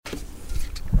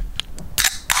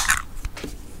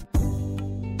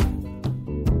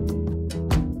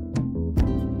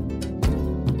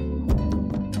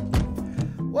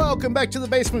Welcome back to the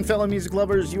basement, fellow music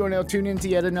lovers. You are now tuned into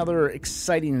yet another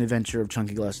exciting adventure of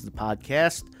Chunky Glasses, the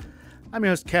podcast. I'm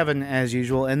your host, Kevin, as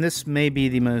usual, and this may be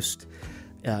the most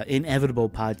inevitable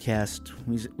podcast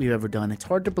we've ever done. It's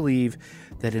hard to believe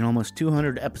that in almost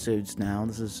 200 episodes now,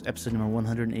 this is episode number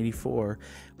 184,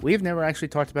 we've never actually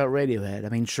talked about Radiohead. I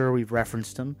mean, sure, we've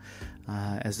referenced them,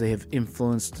 as they have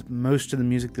influenced most of the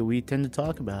music that we tend to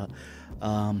talk about.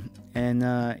 But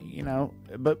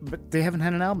they haven't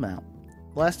had an album out.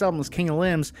 The last album was King of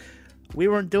Limbs. We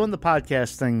weren't doing the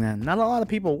podcast thing then. Not a lot of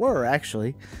people were,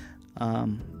 actually,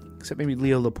 except maybe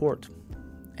Leo Laporte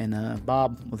and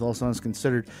Bob, with All Songs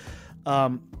Considered.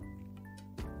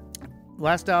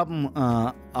 Last album,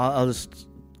 I'll just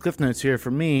cliff notes here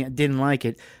for me. I didn't like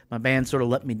it. My band sort of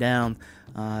let me down.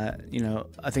 I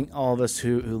think all of us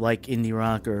who like indie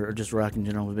rock or just rock in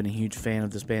general have been a huge fan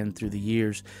of this band through the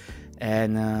years.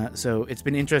 And so it's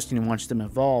been interesting to watch them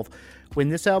evolve. When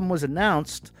this album was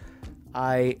announced,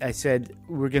 I said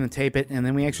we're going to tape it, and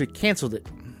then we actually canceled it.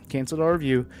 Canceled our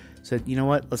review. Said, you know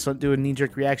what, let's not do a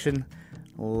knee-jerk reaction.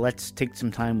 Let's take some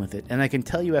time with it. And I can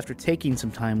tell you after taking some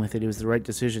time with it, it was the right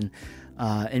decision.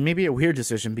 And maybe a weird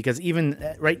decision, because even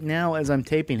right now as I'm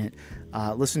taping it,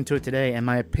 listen to it today, and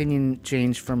my opinion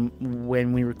changed from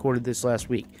when we recorded this last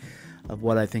week of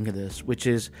what I think of this, which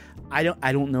is I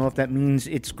don't know if that means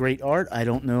it's great art. I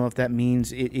don't know if that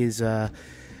means it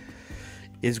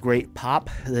is great pop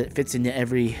that fits into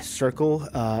every circle,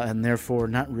 and therefore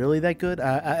not really that good.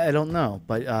 I don't know,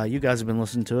 but you guys have been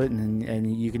listening to it,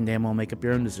 and you can damn well make up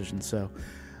your own decision. So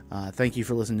thank you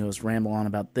for listening to us ramble on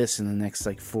about this in the next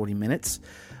 40 minutes.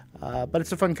 But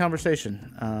it's a fun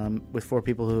conversation with four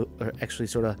people who are actually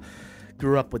sort of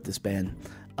grew up with this band.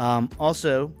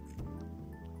 Also,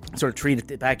 sort of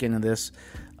treat it back into this,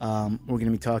 we're going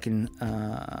to be talking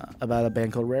about a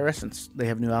band called Rare Essence. They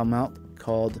have a new album out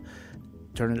called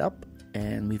Turn It Up,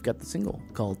 and we've got the single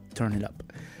called Turn It Up.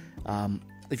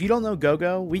 If you don't know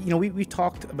Go-Go, we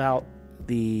talked about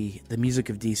the music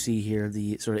of DC here,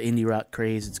 the sort of indie rock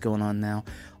craze that's going on now.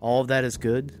 All of that is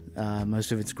good.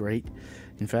 Most of it's great.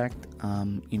 In fact,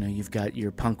 you've got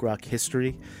your punk rock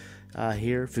history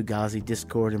here, Fugazi,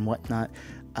 Discord, and whatnot.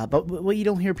 But what you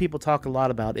don't hear people talk a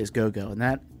lot about is Go-Go, and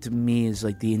that to me is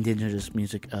like the indigenous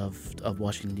music of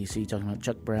Washington D.C. Talking about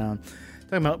Chuck Brown,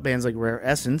 talking about bands like Rare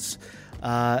Essence,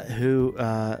 who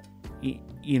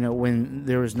when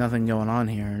there was nothing going on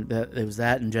here, that it was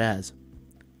that and jazz,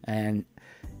 and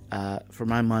for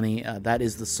my money, that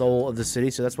is the soul of the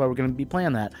city. So that's why we're going to be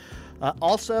playing that.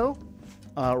 Also,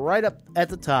 right up at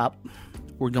the top,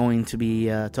 we're going to be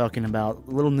talking about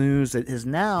a little news that has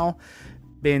now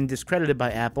been discredited by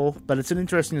Apple, but it's an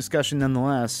interesting discussion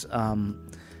nonetheless,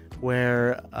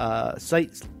 where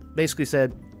sites basically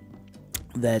said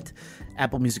that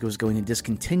Apple Music was going to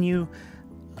discontinue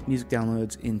music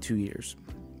downloads in 2 years.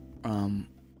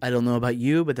 I don't know about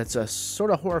you, but that's a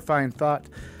sort of horrifying thought,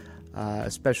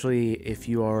 especially if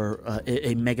you are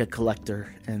a mega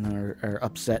collector and are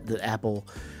upset that Apple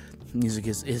Music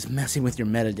is messing with your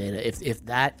metadata. If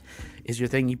that is your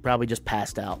thing, you probably just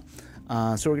passed out.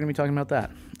 So we're going to be talking about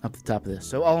that up the top of this.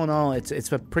 So all in all,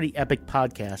 it's a pretty epic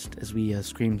podcast as we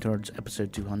scream towards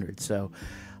episode 200. So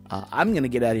I'm going to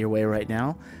get out of your way right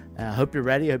now. I hope you're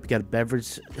ready. I hope you got a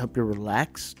beverage. I hope you're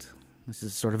relaxed. This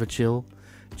is sort of a chill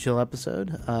episode.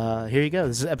 Here you go.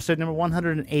 This is episode number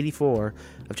 184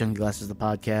 of Chunky Glasses, the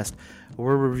podcast.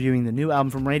 We're reviewing the new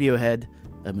album from Radiohead,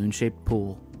 A Moon-Shaped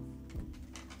Pool.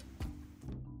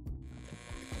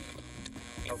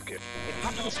 Okay. It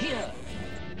happens here,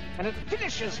 and it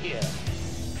finishes here.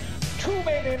 Two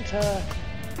men enter,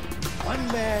 one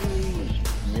man leaves.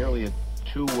 Nearly a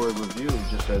 2-word review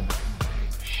just said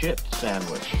shit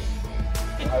sandwich.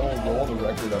 I will roll the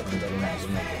record up and down.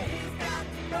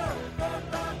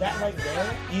 That right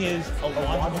there is a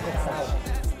logical fallacy.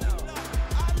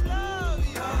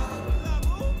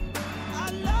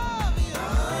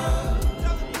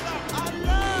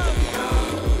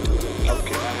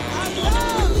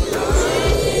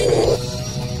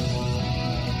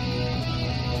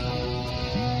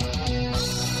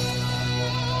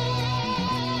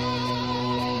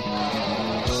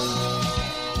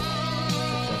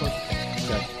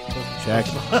 Check.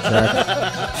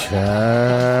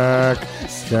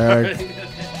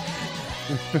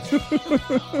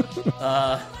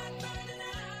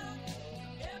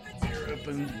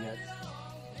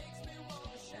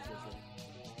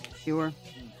 Sure.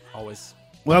 Always.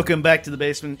 Welcome back to the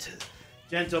basement,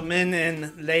 gentlemen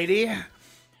and lady.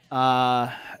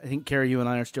 I think, Carrie, you and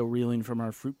I are still reeling from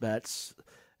our Fruit Bats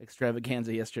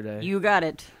extravaganza yesterday. You got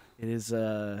it. It is,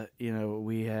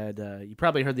 we had, you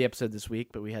probably heard the episode this week,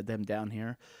 but we had them down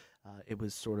here. It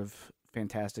was sort of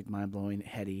fantastic, mind-blowing,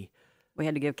 heady. We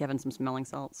had to give Kevin some smelling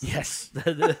salts. Yes,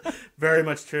 very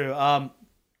much true.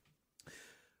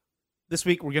 This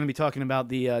week we're going to be talking about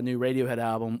the new Radiohead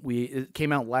album. It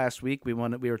came out last week. We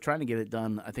were trying to get it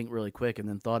done, I think, really quick, and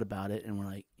then thought about it, and we're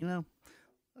like,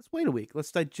 let's wait a week.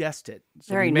 Let's digest it.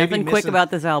 So there ain't nothing quick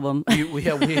about this album.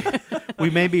 We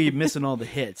may be missing all the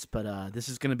hits, but this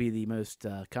is going to be the most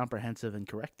comprehensive and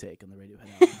correct take on the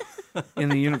Radiohead album in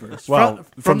the universe. Well,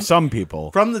 from some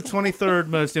people. From the 23rd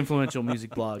most influential music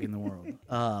blog in the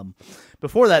world.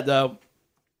 Before that, though,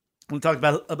 we talked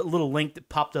about a little link that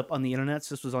popped up on the internet.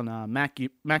 This was on Mac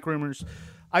Rumors.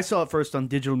 I saw it first on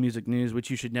Digital Music News, which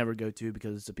you should never go to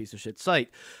because it's a piece of shit site.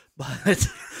 But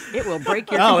it will break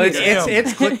your computer.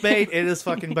 It's clickbait. It is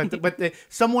fucking. But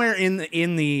somewhere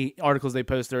in the articles they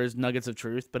post, there is nuggets of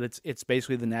truth. But it's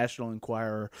basically the National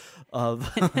Enquirer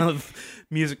of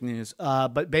music news.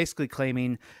 But basically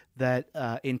claiming that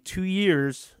in 2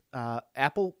 years,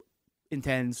 Apple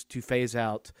intends to phase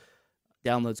out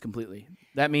downloads completely.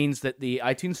 That means that the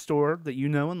iTunes Store that you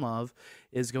know and love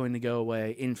is going to go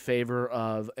away in favor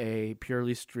of a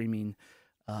purely streaming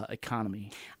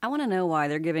economy. I want to know why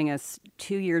they're giving us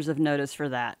 2 years of notice for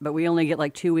that, but we only get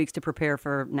like 2 weeks to prepare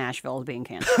for Nashville being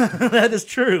canceled. That is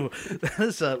true. That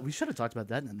is, we should have talked about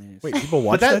that in the news. Wait, people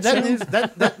watch that news?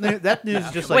 That news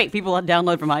is just like... Wait, people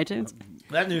download from iTunes?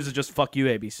 That news is just fuck you,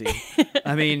 ABC.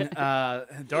 I mean,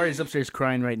 Daria's upstairs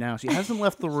crying right now. She hasn't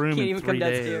left the room Can't in even 3 come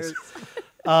days.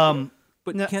 downstairs.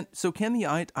 But can the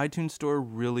iTunes Store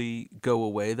really go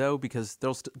away though? Because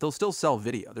they'll still sell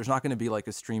video. There's not going to be like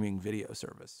a streaming video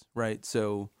service, right?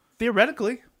 So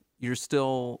theoretically, there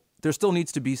still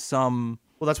needs to be some.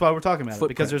 Well, that's why we're talking about it,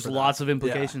 because there's lots of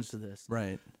implications to this,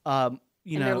 right?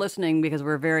 They're listening because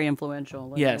we're very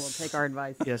influential. Yes, they'll take our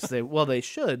advice. Yes, they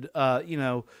should.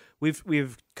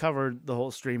 We've covered the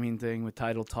whole streaming thing with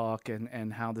Title Talk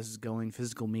and how this is going,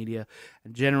 physical media.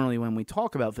 And generally, when we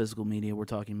talk about physical media, we're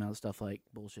talking about stuff like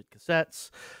bullshit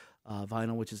cassettes,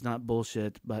 vinyl, which is not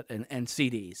bullshit, but and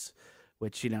CDs,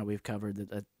 which we've covered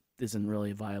that isn't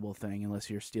really a viable thing unless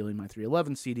you're stealing my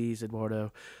 311 CDs,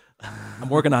 Eduardo. I'm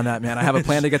working on that, man. I have a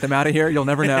plan to get them out of here. You'll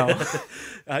never know.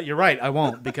 You're right. I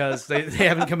won't, because they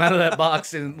haven't come out of that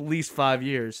box in at least 5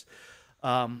 years,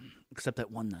 except that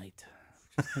one night.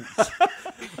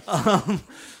 Kevin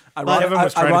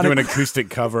was trying to do an acoustic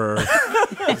cover.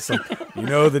 It's like,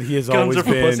 that he has Guns always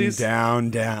been pussies. down.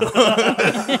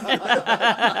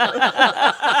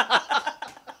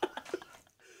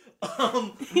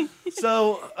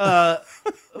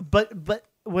 But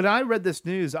when I read this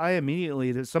news, I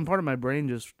immediately, some part of my brain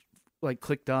just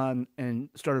clicked on and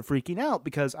started freaking out,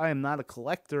 because I am not a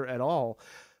collector at all.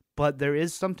 But there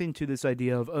is something to this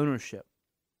idea of ownership.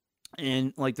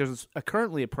 And there's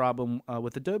currently a problem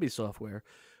with Adobe software,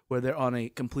 where they're on a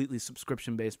completely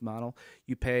subscription-based model.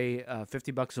 You pay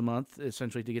 $50 a month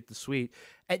essentially to get the suite.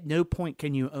 At no point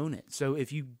can you own it. So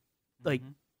if you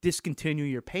discontinue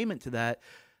your payment to that,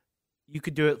 you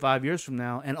could do it 5 years from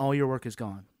now, and all your work is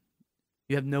gone.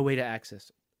 You have no way to access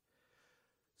it.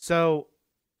 So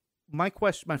my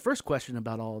first question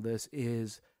about all of this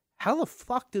is, how the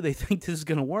fuck do they think this is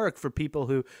going to work for people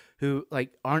who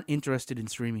aren't interested in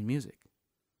streaming music?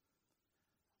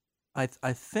 I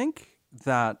think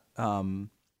that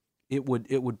it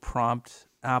would prompt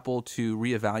Apple to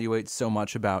reevaluate so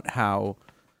much about how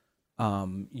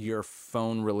your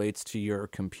phone relates to your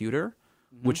computer,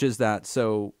 which is that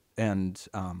so. And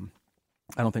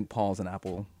I don't think Paul's an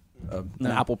Apple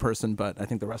person, but I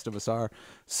think the rest of us are.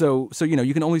 So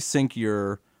you can only sync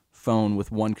your phone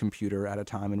with one computer at a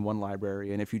time in one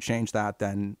library, and if you change that,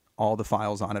 then all the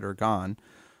files on it are gone.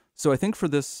 So I think for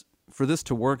this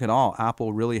to work at all,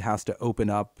 Apple really has to open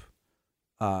up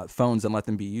phones and let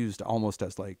them be used almost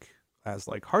as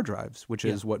hard drives, which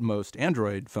is what most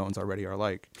Android phones already are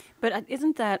like. But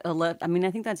isn't that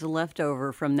I think that's a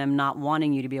leftover from them not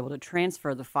wanting you to be able to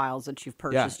transfer the files that you've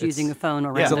purchased using a phone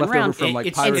around it's a and leftover around. from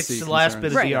piracy. It's the last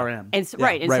bit of right.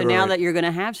 DRM. Now that you're going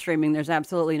to have streaming, there's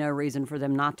absolutely no reason for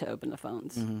them not to open the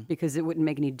phones, because it wouldn't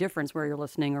make any difference where you're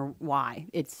listening or why.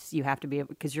 You have to be able,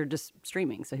 because you're just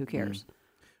streaming, so who cares?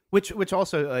 Which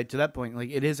also, to that point,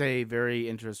 it is a very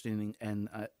interesting and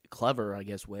clever, I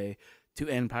guess, way to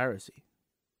end piracy,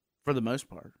 for the most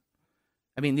part.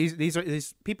 I mean,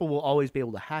 these people will always be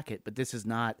able to hack it, but this is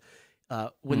not.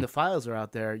 When the files are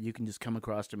out there, you can just come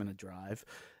across them in a drive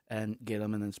and get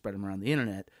them and then spread them around the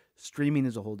internet. Streaming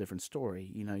is a whole different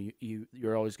story.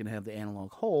 You're always going to have the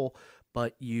analog hole,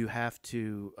 but you have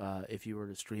to, if you were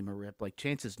to stream a rip like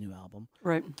Chance's new album,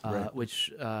 right.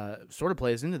 Which sort of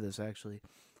plays into this actually.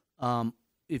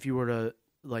 If you were to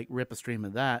rip a stream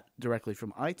of that directly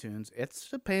from iTunes,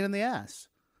 it's a pain in the ass.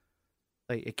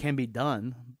 like it can be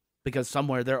done because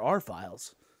somewhere there are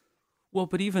files. Well,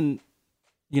 but even,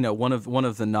 one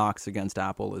of the knocks against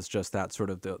Apple is just that sort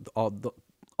of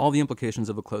all the implications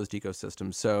of a closed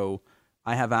ecosystem. So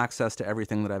I have access to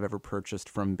everything that I've ever purchased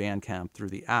from Bandcamp through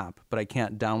the app, but I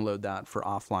can't download that for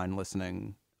offline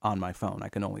listening on my phone. I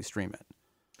can only stream it.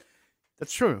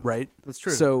 That's true. Right? That's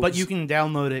true. So, but you can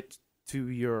download it to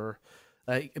your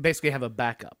basically have a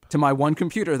backup. To my one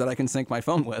computer that I can sync my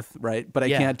phone with, right? But I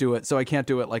can't do it. So I can't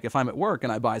do it like if I'm at work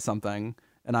and I buy something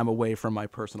and I'm away from my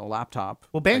personal laptop.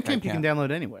 Well, Bandcamp you can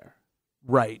download anywhere.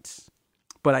 Right.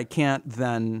 But I can't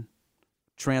then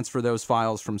transfer those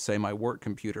files from, say, my work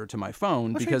computer to my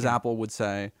phone because Apple would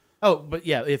say... Oh, but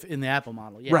yeah, if in the Apple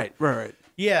model. Yeah. Right.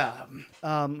 Yeah.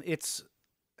 It's...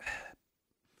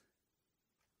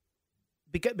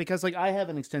 Because like I have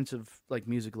an extensive like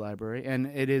music library, and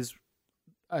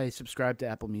I subscribe to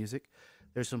Apple Music.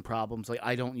 There's some problems. Like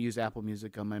I don't use Apple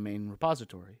Music on my main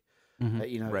repository.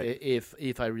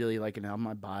 If I really like an album,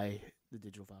 I buy the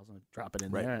digital files and I drop it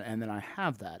in there, and then I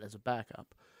have that as a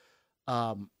backup.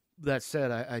 That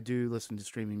said, I do listen to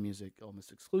streaming music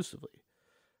almost exclusively,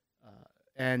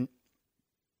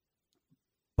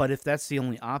 but if that's the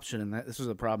only option, and this was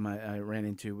a problem I ran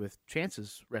into with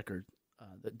Chance's record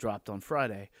that dropped on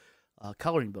Friday,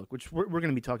 Coloring Book, which we're going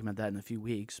to be talking about that in a few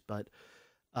weeks, but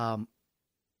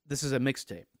this is a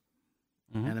mixtape.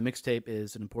 And a mixtape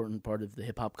is an important part of the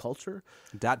hip hop culture.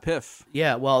 Dat Piff.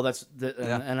 Yeah, well,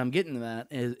 and I'm getting to that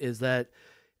is that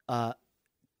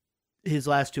his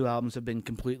last two albums have been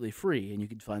completely free, and you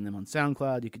could find them on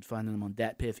SoundCloud. You could find them on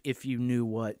Dat Piff if you knew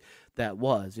what that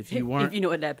was. If you weren't, if you know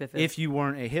what Dat Piff is. If you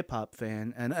weren't a hip hop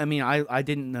fan, and I mean, I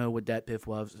didn't know what Dat Piff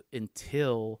was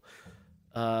until,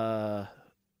 I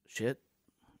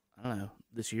don't know,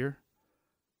 this year.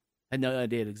 I had no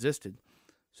idea it existed.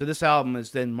 So this album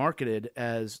is then marketed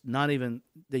as not even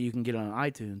that you can get it on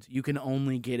iTunes. You can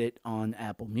only get it on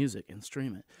Apple Music and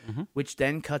stream it, which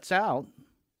then cuts out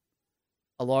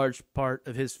a large part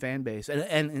of his fan base,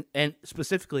 and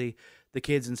specifically the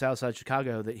kids in Southside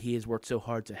Chicago that he has worked so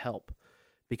hard to help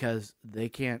because they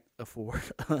can't afford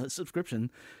a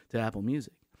subscription to Apple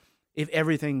Music. If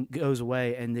everything goes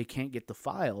away and they can't get the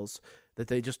files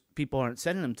that people aren't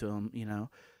sending them to them,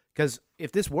 because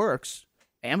if this works,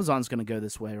 Amazon's going to go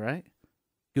this way, right?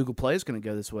 Google Play is going to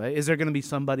go this way. Is there going to be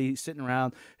somebody sitting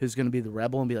around who's going to be the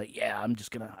rebel and be like, "Yeah, I'm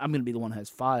going to be the one who has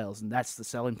files," and that's the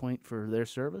selling point for their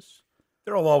service?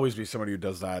 There will always be somebody who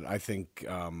does that. I think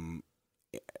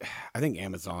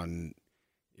Amazon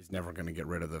is never going to get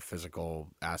rid of the physical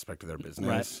aspect of their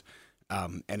business.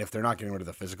 Right. And if they're not getting rid of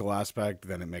the physical aspect,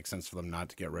 then it makes sense for them not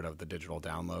to get rid of the digital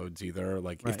downloads either.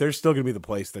 Like if there's still going to be the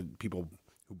place that people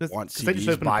who want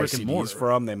CDs buy CDs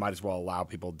from, they might as well allow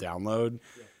people to download.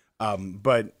 Yeah.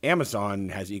 But Amazon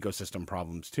has ecosystem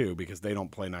problems too because they don't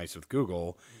play nice with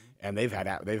Google, and they've had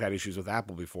issues with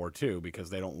Apple before too because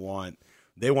they've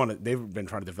been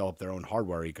trying to develop their own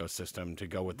hardware ecosystem to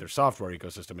go with their software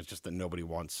ecosystem. It's just that nobody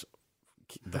wants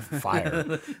the Fire.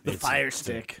 The Fire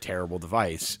Stick. It's a terrible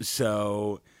device.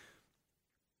 So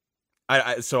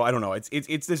I don't know.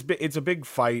 It's a big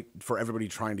fight for everybody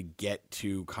trying to get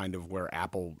to kind of where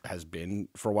Apple has been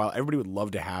for a while. Everybody would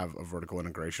love to have a vertical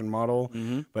integration model,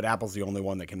 but Apple's the only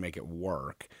one that can make it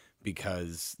work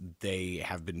because they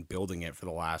have been building it for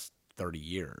the last 30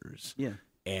 years. Yeah.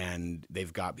 And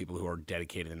they've got people who are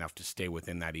dedicated enough to stay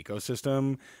within that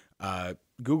ecosystem.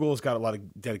 Google's got a lot of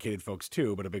dedicated folks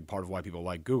too, but a big part of why people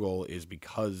like Google is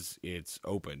because it's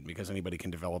open, because anybody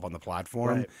can develop on the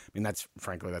platform. Right. I mean, that's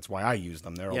why I use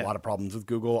them. There are a lot of problems with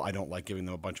Google. I don't like giving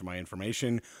them a bunch of my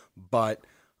information, but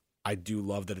I do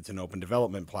love that it's an open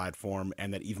development platform,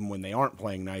 and that even when they aren't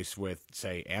playing nice with,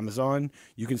 say, Amazon,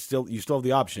 you still have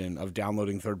the option of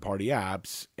downloading third-party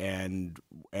apps and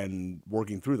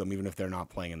working through them, even if they're not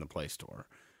playing in the Play Store.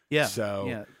 Yeah.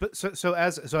 But so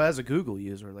as a Google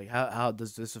user, like how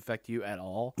does this affect you at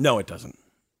all? No, it doesn't.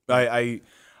 I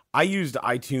used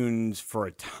iTunes for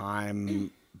a time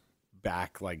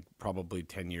back, like probably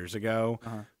 10 years ago.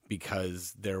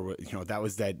 Because there was, that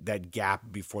was that gap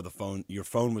before your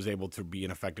phone was able to be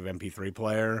an effective MP3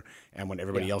 player, and when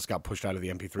everybody else got pushed out of the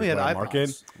MP3 player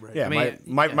market. Right. Yeah,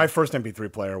 my first MP3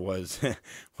 player was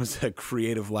a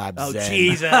Creative Lab Zen. Oh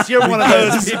Jesus, you're one of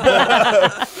those people.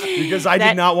 Because I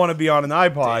did not want to be on an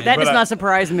iPod. That does not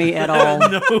surprise me at all.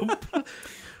 Nope.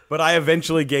 But I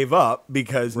eventually gave up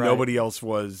because nobody else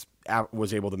was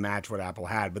able to match what Apple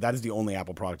had. But that is the only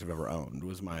Apple product I've ever owned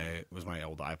was my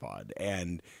old iPod.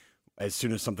 And as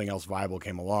soon as something else viable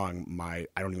came along, I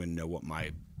don't even know what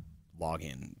my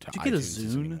login to iTunes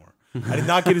is anymore. I did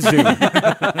not get a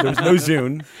Zune. There was no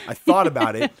Zune. I thought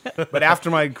about it, but after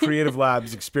my Creative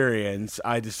Labs experience,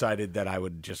 I decided that I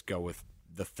would just go with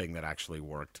the thing that actually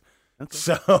worked. Okay.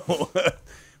 So,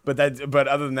 but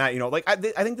other than that, like I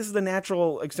think this is the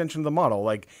natural extension of the model.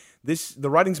 Like the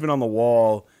writing's been on the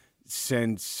wall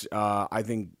since I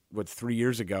think 3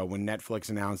 years ago when Netflix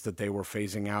announced that they were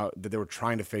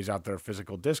trying to phase out their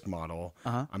physical disc model.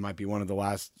 I might be one of the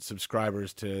last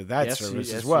subscribers to that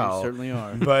service as well. You certainly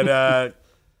are.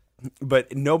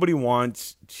 But nobody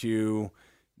wants to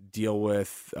deal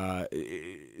with.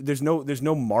 There's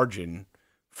no margin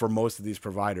for most of these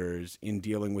providers in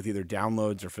dealing with either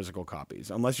downloads or physical copies.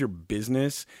 Unless your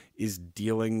business is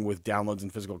dealing with downloads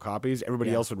and physical copies,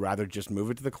 everybody else would rather just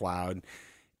move it to the cloud.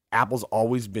 Apple's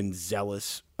always been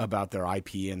zealous about their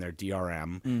IP and their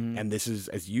DRM, and this is,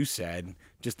 as you said,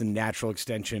 just the natural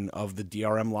extension of the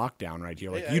DRM lockdown right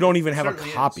here. Like, you don't even have a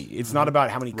copy. It's not about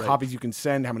how many copies you can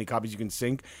send, how many copies you can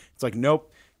sync. It's like,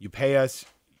 nope, you pay us,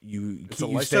 you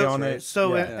stay on it.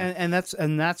 So, and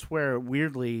that's where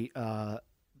weirdly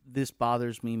this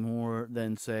bothers me more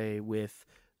than, say, with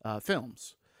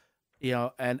films.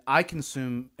 And I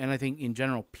consume, and I think in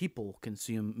general people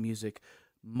consume music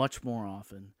much more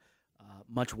often.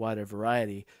 Much wider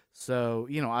variety. So,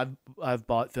 I've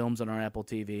bought films on our Apple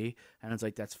TV, and it's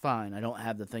like, that's fine. I don't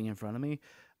have the thing in front of me.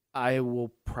 I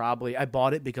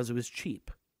bought it because it was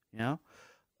cheap.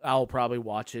 I'll probably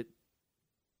watch it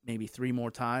maybe 3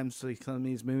 more times, some of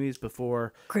these movies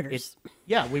before Critters.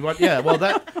 But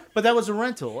that was a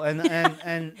rental, and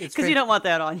it's because you don't want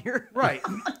that on your right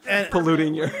and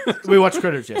polluting your. We watched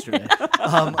Critters yesterday,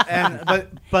 but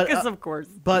because of course,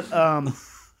 but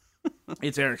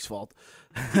it's Eric's fault.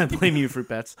 I blame you, Fruit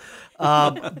Bats.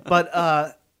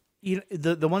 But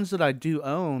the ones that I do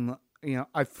own,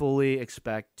 I fully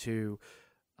expect to,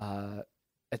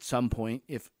 at some point,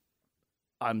 if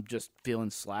I'm just feeling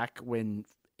slack when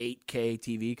 8K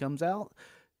TV comes out,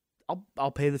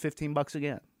 I'll pay the $15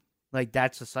 again. Like,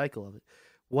 that's the cycle of it.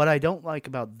 What I don't like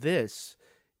about this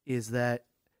is that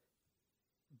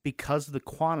because of the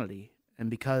quantity and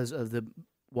because of the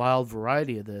wild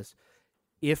variety of this,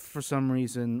 if for some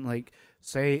reason, like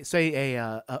say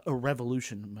a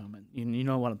revolution moment, you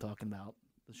know what I'm talking about,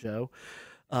 the show.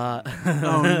 Oh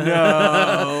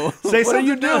no! What are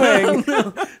you doing?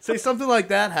 Say something like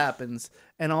that happens,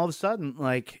 and all of a sudden,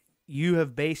 like, you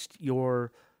have based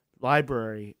your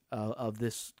library of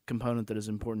this component that is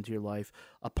important to your life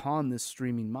upon this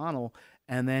streaming model,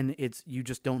 and then you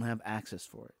just don't have access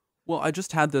for it. Well, I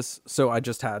just had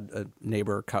a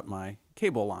neighbor cut my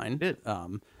cable line.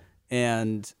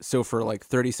 And so for like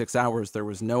 36 hours, there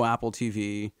was no Apple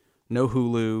TV, no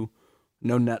Hulu,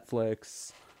 no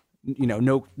Netflix,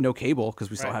 no cable, because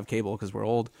we still have cable because we're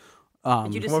old.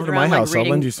 Did you just Come over sit to my around, house. I'll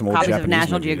reading lend you some old copies Japanese of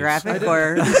National movies. Geographic,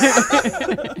 or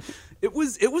It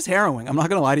was harrowing. I'm not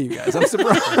going to lie to you guys. I'm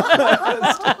surprised.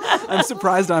 I'm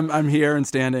surprised I'm here and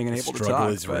standing and able to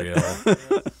talk. Struggle is real.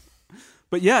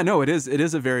 But yeah, no, it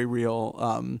is a very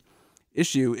real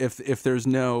issue if there's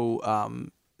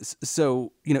no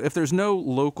if there's no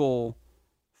local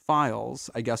files.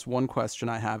 I guess one question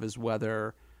I have is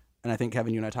whether, and I think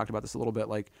Kevin, you and I talked about this a little bit,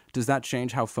 like, does that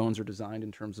change how phones are designed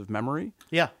in terms of memory?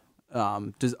 Yeah.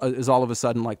 Is all of a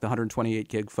sudden like the 128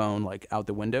 gig phone like out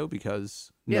the window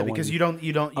because you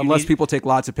don't unless people take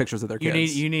lots of pictures of their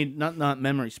kids. You need not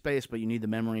memory space, but you need the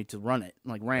memory to run it,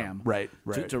 like RAM, right.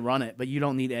 to run it. But you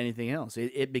don't need anything else.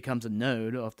 It becomes a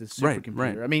node off this supercomputer.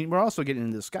 Right. I mean, we're also getting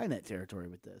into Skynet territory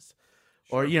with this.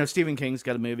 Sure. Or Stephen King's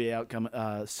got a movie out,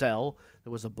 Cell.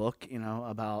 There was a book,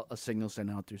 about a signal sent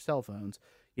out through cell phones.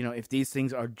 If these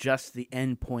things are just the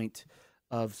end point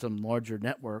of some larger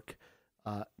network,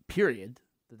 period,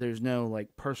 that there's no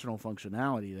like personal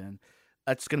functionality, then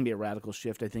that's going to be a radical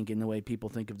shift, I think, in the way people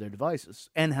think of their devices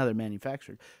and how they're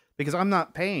manufactured. Because I'm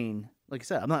not paying, like I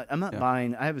said, I'm not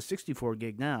buying. I have a 64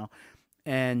 gig now,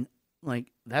 and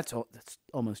like that's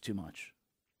almost too much.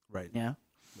 Right. Yeah.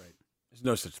 Right. There's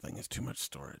no such thing as too much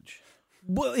storage.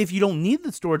 Well, if you don't need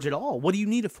the storage at all, what do you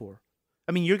need it for?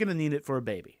 I mean, you're going to need it for a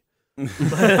baby.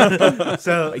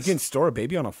 So you can store a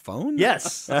baby on a phone?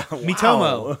 Yes.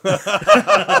 Mitomo.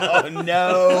 Oh,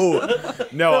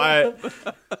 no.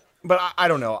 I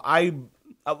don't know.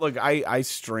 I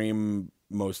stream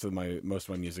most of my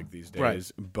music these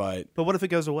days, right. but what if it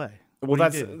goes away? Well,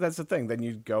 that's the thing. Then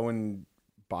you go and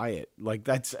buy it. Like,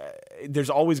 there's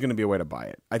always going to be a way to buy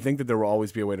it. I think that there will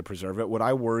always be a way to preserve it. What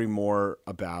I worry more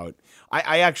about,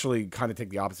 I actually kind of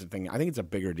take the opposite thing. I think it's a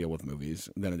bigger deal with movies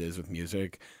than it is with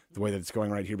music, the way that it's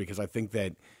going right here, because I think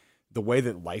that the way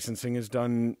that licensing is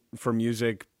done for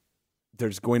music,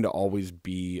 there's going to always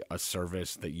be a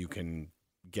service that you can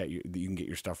you can get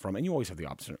your stuff from, and you always have the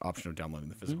option of downloading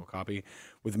the physical copy.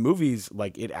 With movies,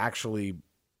 like, it actually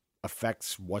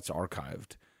affects what's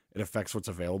archived. It affects what's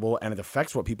available, and it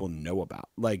affects what people know about.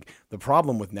 Like, the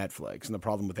problem with Netflix and the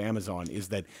problem with Amazon is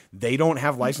that they don't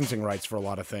have licensing rights for a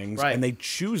lot of things, and they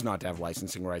choose not to have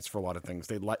licensing rights for a lot of things.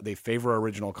 They favor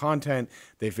original content.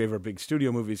 They favor big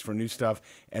studio movies for new stuff,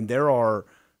 and there are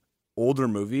older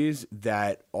movies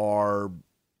that are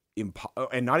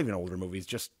and not even older movies,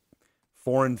 just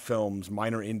foreign films,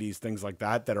 minor indies, things like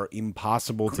that are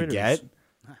impossible to get.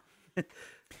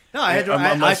 No,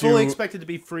 I fully expected to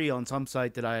be free on some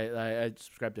site that I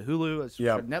subscribed to Hulu, I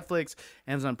subscribed to Netflix,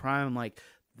 Amazon Prime. I'm like,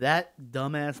 that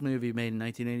dumbass movie made in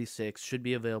 1986 should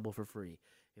be available for free.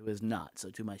 It was not. So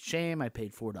to my shame, I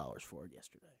paid $4 for it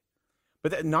yesterday.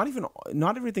 But not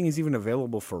everything is even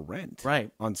available for rent,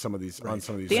 right? On some of these,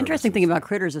 The interesting thing about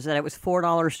Critters is that it was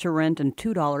 $4 to rent and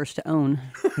 $2 to own.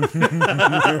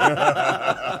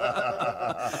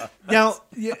 Now,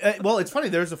 well, it's funny.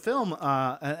 There's a film,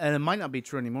 and it might not be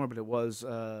true anymore, but it was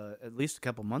at least a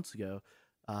couple months ago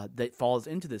that falls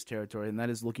into this territory, and that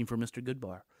is Looking for Mr.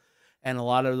 Goodbar. And a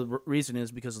lot of the reason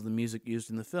is because of the music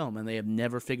used in the film, and they have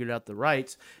never figured out the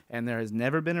rights, and there has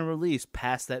never been a release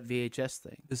past that VHS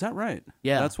thing. Is that right?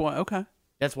 Yeah. That's why, okay.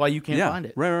 That's why you can't find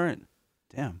it. Right.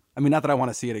 Damn. I mean, not that I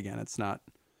want to see it again. It's not.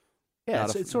 Yeah,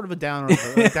 it's sort of a downer.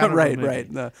 Right.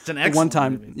 It's an excellent one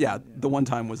time, movie. yeah, the one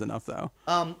time was enough, though.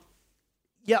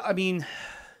 Yeah, I mean,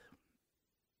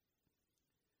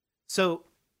 so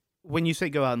when you say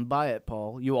go out and buy it,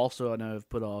 Paul, you also, I know, have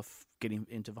put off getting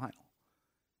into vinyl.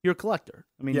 You're a collector.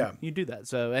 I mean, you do that.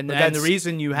 So, and the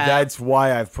reason you have... That's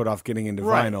why I've put off getting into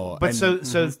vinyl. But so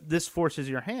this forces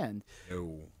your hand. No,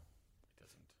 it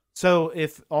doesn't. So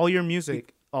if all your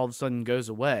music all of a sudden goes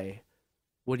away,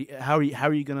 how are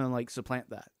you going to, like,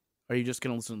 supplant that? Are you just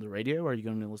going to listen to the radio, or are you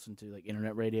going to listen to, like,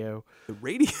 internet radio? The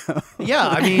radio? Yeah,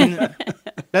 I mean,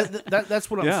 that's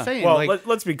what I'm saying. Well, like,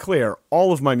 let's be clear.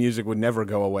 All of my music would never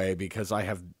go away because I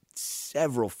have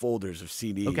several folders of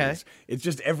CDs. Okay. It's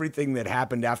just everything that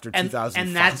happened after 2005.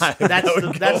 And that's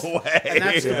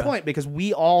the point, because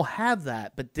we all have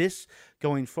that, but this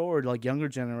going forward, like younger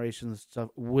generations stuff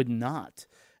would not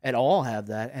at all have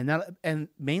that, and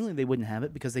mainly they wouldn't have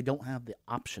it because they don't have the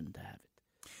option to have it.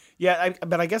 Yeah,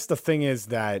 but I guess the thing is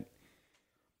that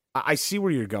I see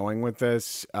where you're going with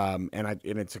this, and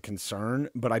it's a concern,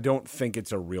 but I don't think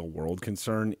it's a real world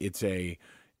concern. It's a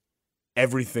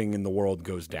everything in the world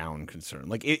goes down concern.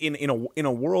 Like in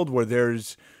a world where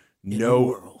there's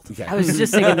no, I was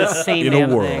just thinking the same in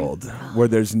damn a world where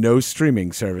there's no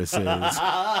streaming services,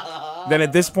 then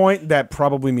at this point that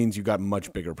probably means you got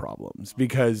much bigger problems,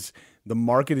 because the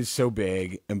market is so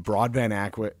big and broadband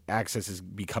access is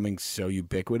becoming so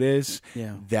ubiquitous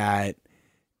that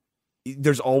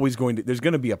there's going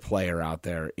to be a player out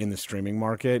there in the streaming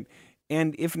market.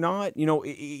 And if not,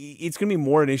 it's going to be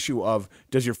more an issue of,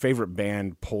 does your favorite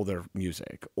band pull their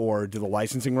music, or do the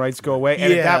licensing rights go away?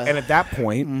 And at that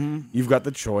point, you've got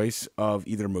the choice of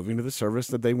either moving to the service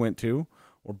that they went to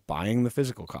or buying the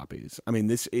physical copies. I mean,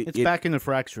 it's back in the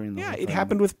fracturing. Yeah, it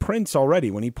happened with Prince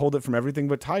already. When he pulled it from everything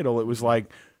but Tidal, it was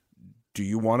like, do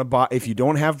you want to buy, if you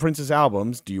don't have Prince's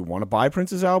albums, do you want to buy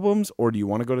Prince's albums, or do you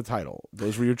want to go to Tidal?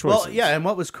 Those were your choices. Well, yeah, and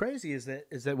what was crazy is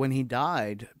that when he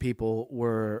died, people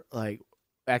were like,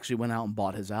 actually went out and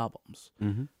bought his albums.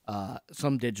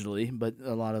 Some digitally, but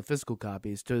a lot of physical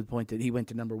copies, to the point that he went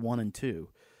to number 1 and 2.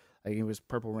 I think it was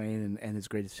Purple Rain and his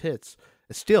greatest hits,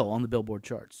 still on the Billboard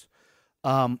charts.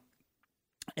 But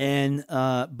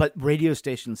radio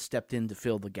stations stepped in to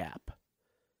fill the gap.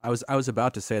 I was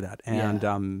about to say that,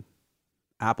 and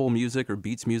Apple Music or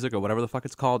Beats Music or whatever the fuck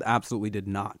it's called absolutely did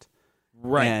not.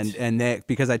 Right. And they,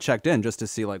 because I checked in just to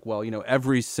see, like, well,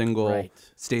 every single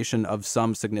station of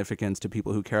some significance to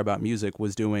people who care about music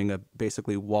was doing a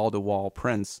basically wall-to-wall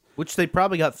Prince, which they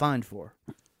probably got fined for.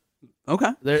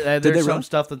 Okay. There's some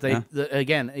stuff that they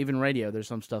again, even radio, there's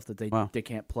some stuff that they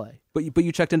can't play. But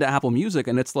you checked into Apple Music,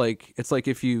 and it's like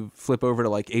if you flip over to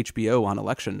like HBO on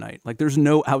election night, like there's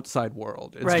no outside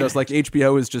world. It's just like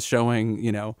HBO is just showing,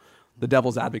 The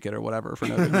Devil's Advocate or whatever for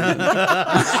no good reason.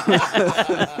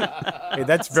 Hey,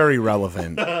 that's very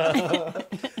relevant.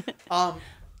 I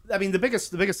mean, the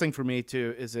biggest thing for me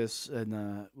too is this,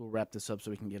 and we'll wrap this up so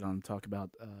we can get on and talk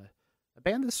about a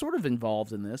band that's sort of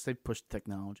involved in this. They've pushed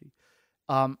technology.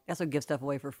 Also give stuff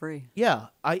away for free. Yeah,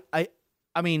 I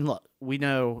mean, look, we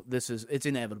know it's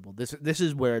inevitable. This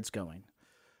is where it's going.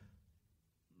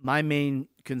 My main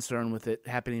concern with it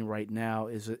happening right now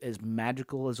is, as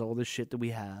magical as all this shit that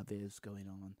we have is going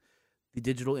on, the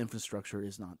digital infrastructure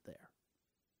is not there.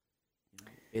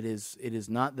 It is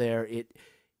not there.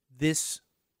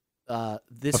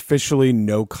 this officially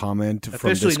no comment from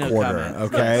Officially this no quarter.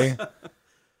 comment. Okay.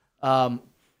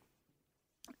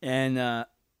 And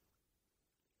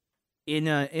in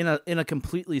a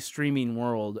completely streaming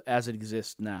world as it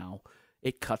exists now,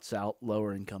 it cuts out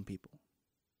lower income people.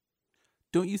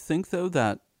 Don't you think though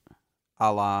that,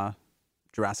 a la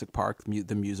Jurassic Park,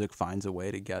 the music finds a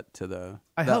way to get to the?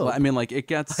 I hope. I mean, like it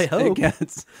gets. I hope. It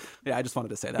gets. Yeah, I just wanted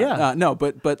to say that. Yeah. No,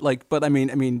 but I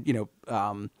mean,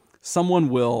 someone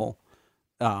will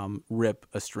rip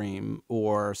a stream,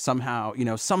 or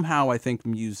somehow, I think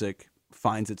music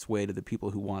finds its way to the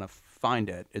people who want to find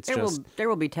it. There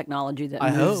will be technology that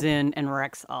I moves hope. in and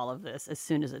wrecks all of this as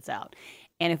soon as it's out.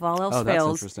 And if all else Oh, that's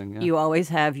fails, interesting, yeah. you always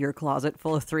have your closet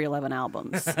full of 311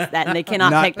 albums. And they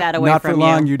cannot take that away not from for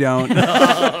long. you. You don't.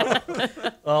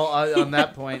 Well, on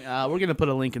that point, we're going to put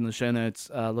a link in the show notes.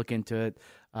 Look into it.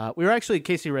 We were actually,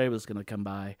 Casey Ray was going to come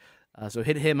by. So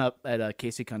hit him up at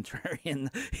Casey Contrarian.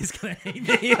 He's going to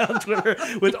hate me on Twitter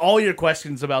with all your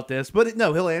questions about this. But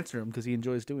no, he'll answer them because he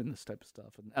enjoys doing this type of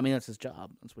stuff. And, I mean, that's his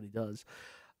job. That's what he does.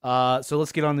 So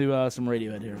let's get on to some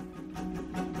Radiohead here.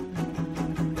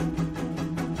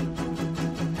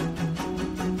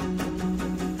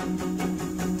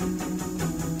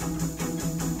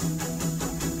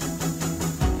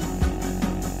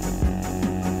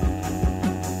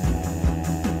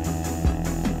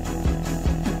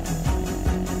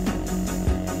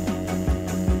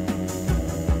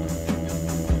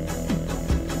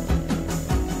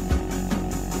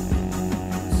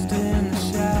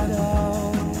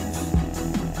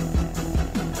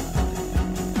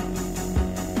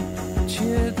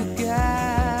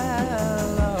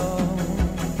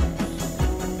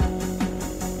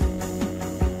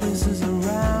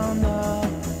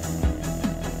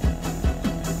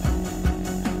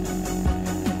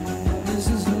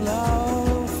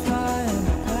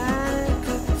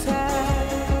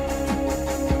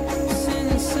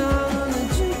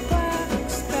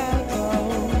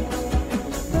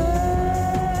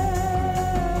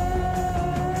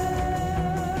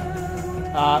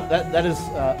 That is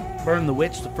Burn the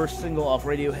Witch, the first single off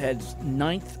Radiohead's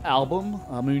 9th album,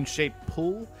 Moon-Shaped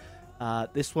Pool.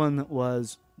 This one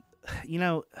was,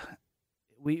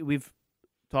 we've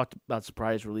talked about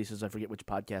surprise releases. I forget which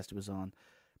podcast it was on.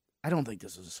 I don't think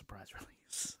this was a surprise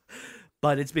release,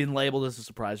 but it's been labeled as a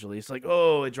surprise release. Like,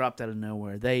 oh, it dropped out of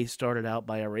nowhere. They started out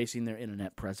by erasing their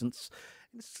internet presence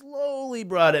and slowly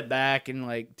brought it back and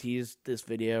like teased this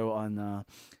video on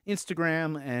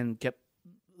Instagram and kept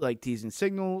like teasing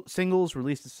singles,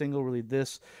 released a single, released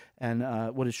this, and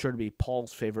what is sure to be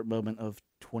Paul's favorite moment of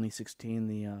 2016,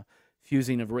 the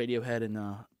fusing of Radiohead and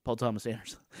Paul Thomas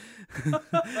Anderson.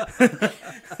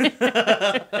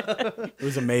 It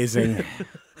was amazing.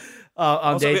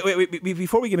 Also, wait,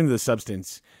 before we get into the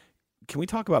substance, can we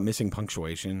talk about missing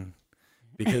punctuation?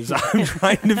 Because I'm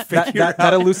trying to figure out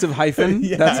that elusive hyphen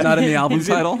that's not in the album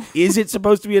title. Is it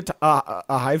supposed to be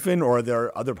a hyphen, or are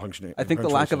there other punctuation? I think the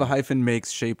lack of a hyphen makes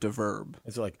shaped a verb.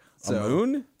 It's like a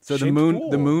moon. So the Shaped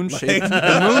moon pool. shaped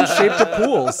a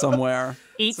pool somewhere.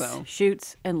 Eats,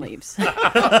 shoots, and leaves.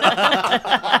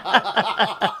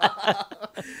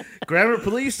 Grammar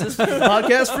Police, this is a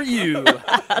podcast for you.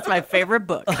 That's my favorite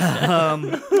book.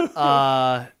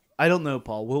 I don't know,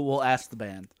 Paul. We'll ask the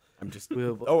band.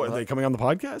 Are they coming on the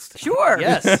podcast? Sure.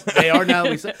 Yes, they are now.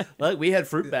 Look, we had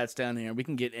fruit bats down here. We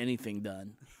can get anything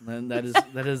done. And that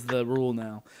is the rule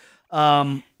now.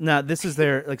 Now this is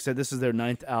their, like I said, this is their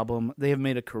 9th album. They have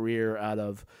made a career out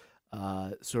of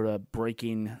sort of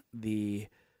breaking the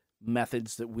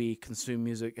methods that we consume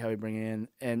music, how we bring it in,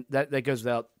 and that goes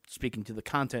without speaking to the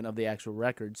content of the actual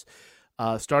records.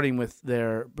 Starting with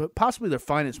possibly their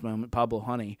finest moment, Pablo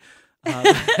Honey.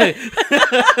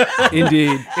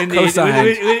 Indeed.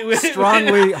 Co-signed.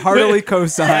 Strongly, heartily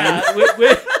co-signed.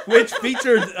 Which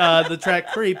featured the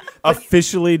track Creep.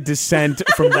 Officially dissent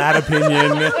from that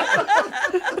opinion.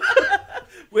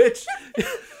 Which,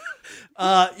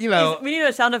 We need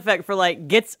a sound effect for like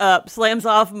gets up, slams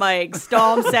off mic,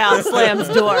 stomps out, slams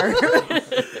door.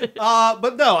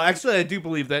 But no, actually, I do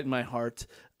believe that in my heart.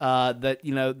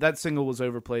 That single was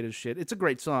overplayed as shit. It's a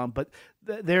great song, but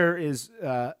there is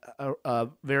a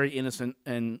very innocent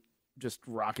and just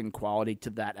rocking quality to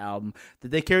that album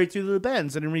that they carried through the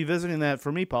Bends. And in revisiting that,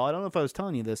 for me, Paul, I don't know if I was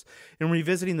telling you this, in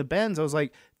revisiting the Bends, I was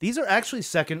like, these are actually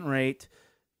second-rate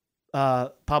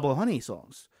Pablo Honey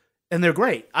songs. And they're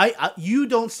great. You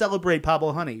don't celebrate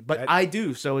Pablo Honey, but I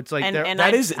do. So it's like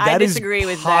that is disagree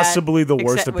with possibly that, the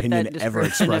worst except with opinion that ever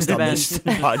description of expressed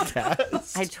the on this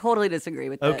podcast. I totally disagree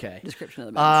with that Okay. description of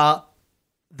the band.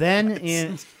 Then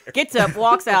in Gets up,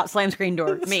 walks out, slams screen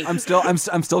door. Me. I'm still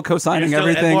co-signing You're still-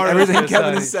 everything Eduardo's Kevin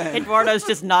co-signing. is saying. Eduardo's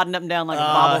just nodding up and down like a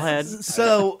bobblehead.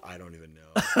 so I don't even know.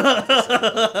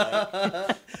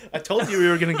 I told you we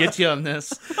were going to get you on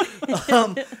this.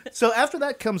 So after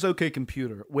that comes OK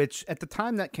Computer, which at the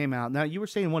time that came out, now you were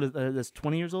saying what is this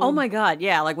 20 years old? Oh my God,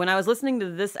 yeah. Like when I was listening to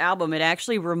this album, it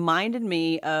actually reminded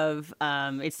me of,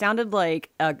 it sounded like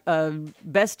a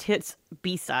best hits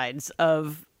B-sides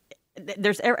of,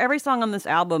 there's every song on this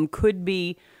album could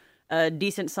be a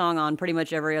decent song on pretty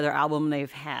much every other album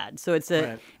they've had. So it's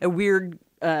a weird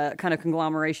kind of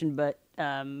conglomeration, but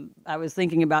I was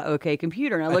thinking about OK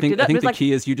Computer, and I looked it up. I think It's the like,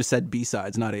 key is you just said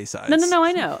B-sides, not A-sides. No,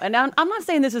 I know. And I'm not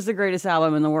saying this is the greatest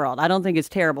album in the world. I don't think it's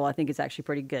terrible. I think it's actually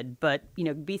pretty good. But,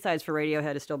 B-sides for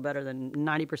Radiohead is still better than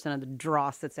 90% of the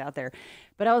dross that's out there.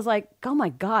 But I was like, oh my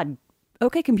God,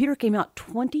 OK Computer came out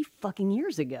 20 fucking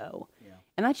years ago. Yeah.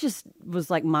 And that just was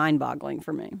like mind-boggling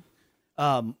for me.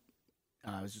 I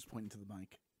was just pointing to the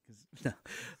mic.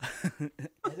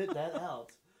 Edit that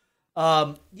out.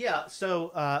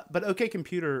 But OK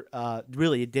Computer,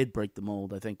 really, it did break the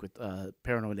mold, I think, with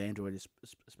Paranoid Android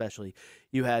especially.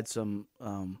 You had some,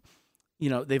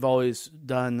 they've always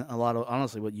done a lot of,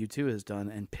 honestly, what U2 has done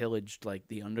and pillaged, like,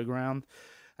 the underground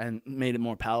and made it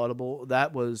more palatable.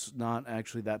 That was not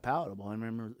actually that palatable. I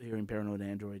remember hearing Paranoid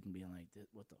Android and being like,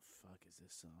 what the fuck is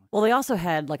this song? Well, they also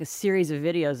had like a series of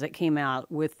videos that came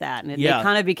out with that, and they Yeah.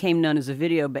 kind of became known as a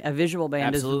visual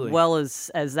band Absolutely. as well as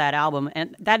that album,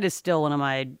 and that is still one of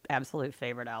my absolute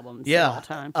favorite albums of all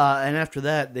time. And after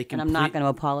that, they And I'm not going to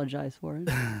apologize for it.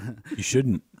 You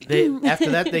shouldn't.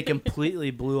 After that, they completely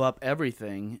blew up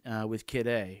everything with Kid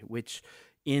A, which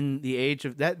in the age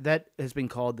of that has been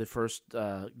called the first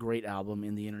great album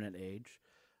in the internet age.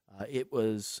 It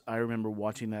was, I remember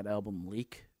watching that album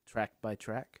leak track by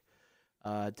track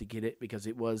to get it, because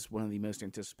it was one of the most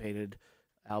anticipated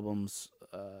albums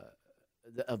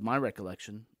of my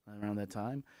recollection around that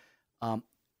time.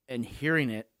 And hearing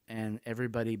it and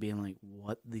everybody being like,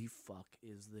 what the fuck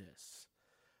is this?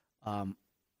 And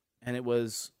it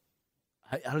was,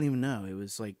 I don't even know. It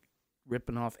was like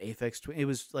ripping off Aphex Twin. It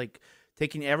was like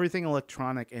taking everything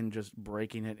electronic and just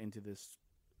breaking it into this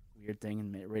weird thing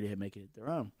and Radiohead making it their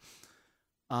own.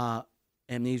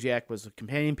 Amnesiac was a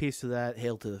companion piece to that.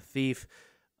 Hail to the Thief.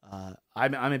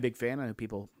 I'm a big fan. I know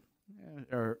people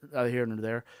are out here and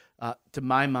there. To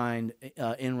my mind,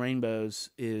 In Rainbows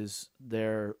is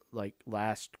their like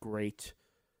last great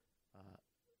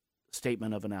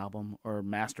statement of an album or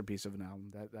masterpiece of an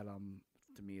album. That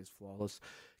to me is flawless.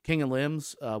 King of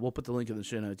Limbs. We'll put the link in the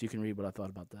show notes. You can read what I thought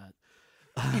about that.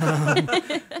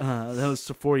 That was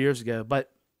 4 years ago.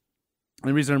 But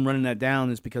the reason I'm running that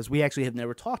down is because we actually have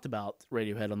never talked about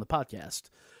Radiohead on the podcast.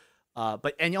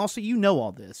 And also,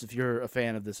 all this if you're a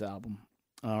fan of this album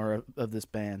or of this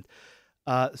band.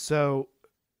 So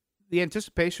the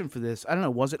anticipation for this, I don't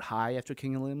know, was it high after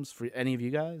King of Limbs for any of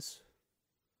you guys?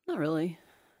 Not really.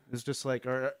 It's just like,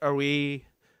 are we?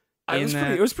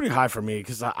 It was pretty high for me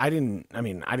because I didn't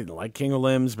like King of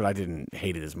Limbs, but I didn't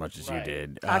hate it as much as you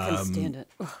did. I can stand it.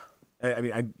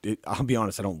 I'll be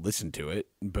honest, I don't listen to it,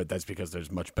 but that's because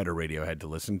there's much better Radiohead to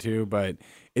listen to. But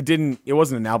it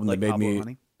wasn't an album Like that made Pablo me.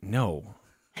 Honey? No.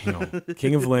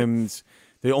 King of Limbs.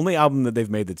 The only album that they've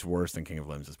made that's worse than King of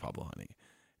Limbs is Pablo Honey,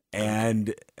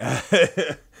 and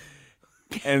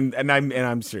and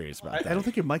I'm serious about that. I don't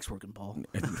think your mic's working, Paul.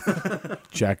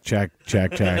 check.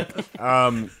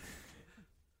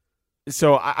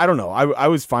 So I don't know. I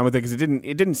was fine with it because it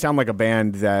didn't sound like a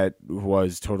band that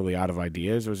was totally out of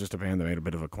ideas. It was just a band that made a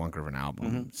bit of a clunker of an album.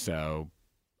 Mm-hmm. So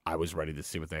I was ready to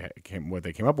see what they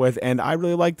came up with, and I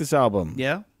really liked this album.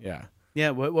 Yeah? Yeah.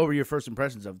 Yeah, what were your first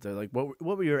impressions of it? Like, what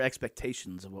were your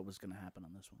expectations of what was going to happen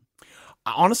on this one?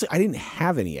 Honestly, I didn't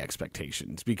have any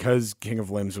expectations because King of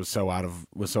Limbs was so out of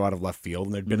left field,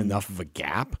 and there'd been enough of a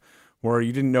gap where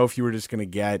you didn't know if you were just going to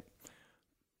get.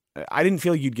 I didn't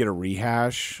feel you'd get a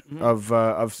rehash of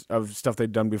stuff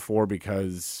they'd done before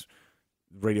because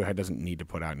Radiohead doesn't need to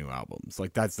put out new albums.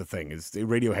 Like that's the thing is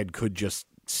Radiohead could just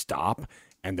stop,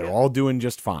 and they're all doing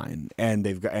just fine, and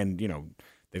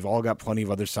they've all got plenty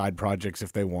of other side projects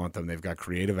if they want them. They've got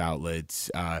creative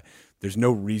outlets. There's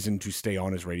no reason to stay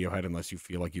on as Radiohead unless you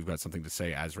feel like you've got something to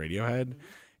say as Radiohead.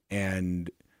 And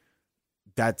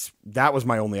that was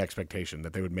my only expectation,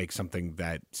 that they would make something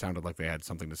that sounded like they had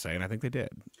something to say, and I think they did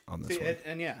on this one.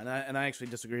 And I actually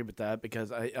disagree with that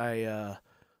because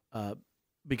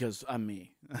because I'm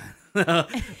me.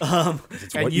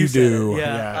 It's what you do.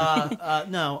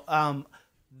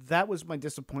 That was my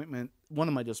disappointment. One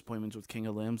of my disappointments with King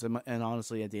of Limbs, and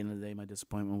honestly, at the end of the day, my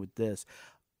disappointment with this.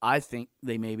 I think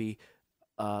they maybe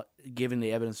given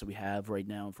the evidence that we have right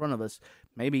now in front of us,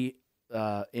 maybe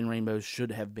In Rainbows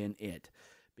should have been it,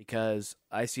 because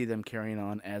I see them carrying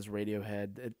on as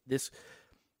Radiohead. This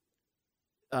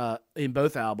in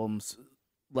both albums,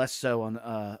 less so on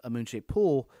A Moon-Shaped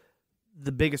Pool.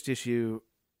 The biggest issue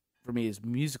for me is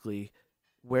musically,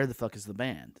 where the fuck is the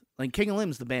band? Like King of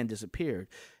Limbs, the band disappeared,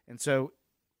 and so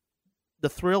the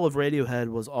thrill of Radiohead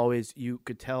was always, you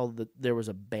could tell that there was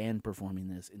a band performing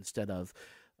this instead of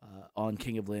on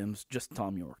King of Limbs just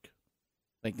Tom York.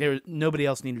 Like nobody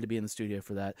else needed to be in the studio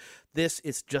for that. This,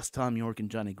 it's just Tom York and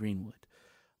Johnny Greenwood.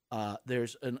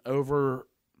 There's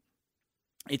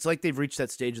it's like they've reached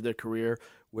that stage of their career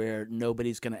where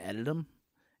nobody's going to edit them,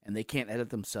 and they can't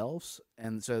edit themselves,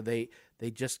 and so they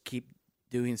just keep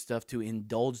doing stuff to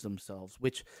indulge themselves,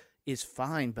 which is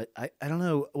fine, but I don't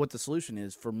know what the solution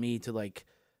is for me to like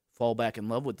fall back in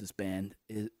love with this band.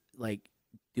 Is like,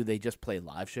 do they just play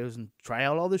live shows and try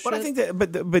out all this shit? I think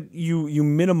that, but you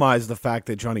minimize the fact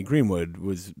that Johnny Greenwood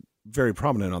was very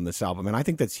prominent on this album, and I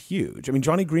think that's huge. I mean,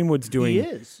 Johnny Greenwood's doing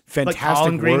fantastic but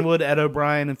Colin work. Greenwood, Ed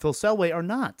O'Brien, and Phil Selway are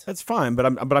not. That's fine, but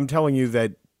I'm telling you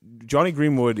that Johnny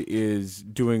Greenwood is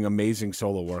doing amazing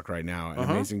solo work right now, and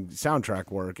amazing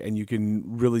soundtrack work, and you can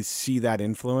really see that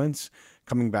influence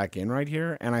coming back in right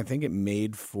here, and I think it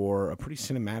made for a pretty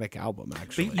cinematic album,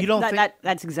 actually. But you don't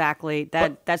that's exactly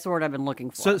that's the word I've been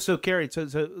looking for. So Carrie,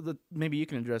 maybe you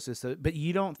can address this, but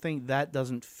you don't think that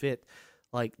doesn't fit,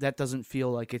 like that doesn't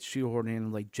feel like it's shoehorned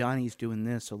in, like Johnny's doing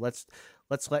this, so let's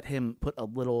let him put a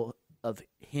little of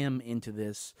him into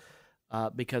this.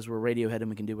 Because we're Radiohead and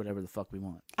we can do whatever the fuck we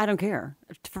want. I don't care.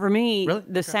 For me, Really?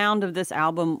 the sound of this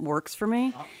album works for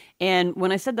me. And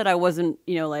when I said that I wasn't,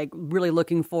 like really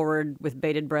looking forward with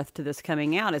bated breath to this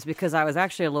coming out, is because I was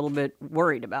actually a little bit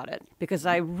worried about it. Because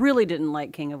I really didn't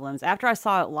like King of Limbs. After I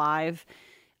saw it live,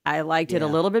 I liked it a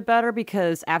little bit better,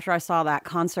 because after I saw that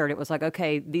concert, it was like,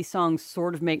 okay, these songs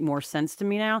sort of make more sense to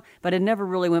me now, but I never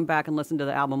really went back and listened to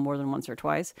the album more than once or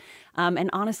twice. And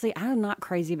honestly, I'm not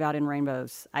crazy about In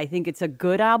Rainbows. I think it's a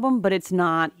good album, but it's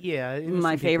not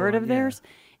my favorite of theirs.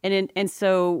 And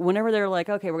so whenever they're like,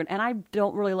 okay, and I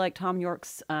don't really like Tom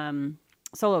York's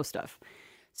solo stuff.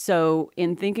 So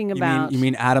in thinking about... You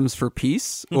mean Atoms for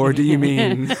Peace? Or do you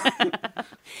mean...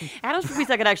 Atoms for Peace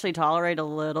I could actually tolerate a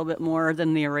little bit more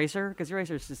than The Eraser, because The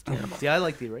Eraser is just terrible. See, I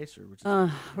like The Eraser. Which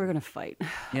is we're going to fight.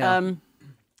 Yeah.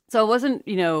 So I wasn't,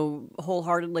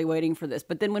 wholeheartedly waiting for this.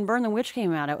 But then when Burn the Witch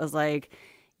came out, it was like,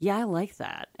 yeah, I like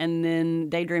that. And then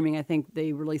Daydreaming, I think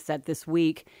they released that this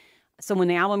week. So when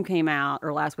the album came out,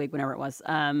 or last week, whenever it was,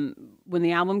 when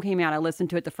the album came out, I listened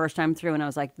to it the first time through, and I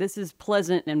was like, this is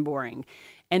pleasant and boring.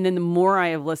 And then the more I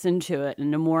have listened to it,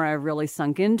 and the more I've really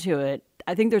sunk into it,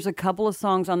 I think there's a couple of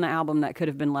songs on the album that could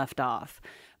have been left off.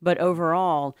 But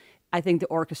overall, I think the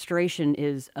orchestration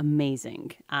is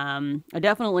amazing. I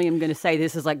definitely am going to say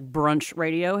this is like brunch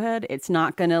Radiohead. It's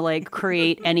not going to like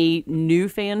create any new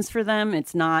fans for them.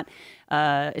 It's not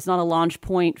a launch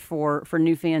point for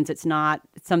new fans. It's not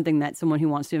something that someone who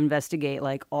wants to investigate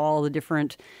like all the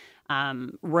different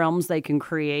realms they can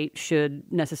create should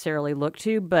necessarily look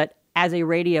to. But as a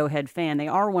Radiohead fan, they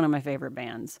are one of my favorite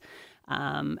bands.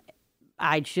 I'm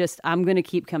going to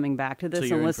keep coming back to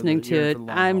this and listening to it.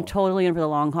 I'm totally in for the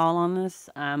long haul on this.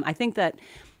 I think that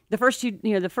the first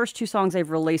two songs they've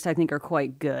released, I think, are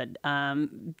quite good.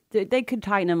 They could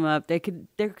tighten them up. There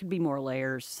could be more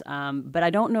layers. But I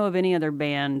don't know of any other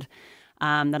band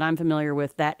that I'm familiar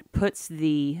with that puts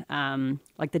the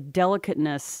like the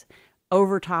delicateness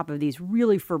over top of these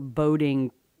really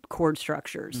foreboding chord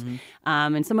structures.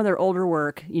 And some of their older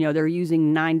work, they're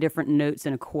using 9 different notes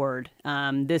in a chord.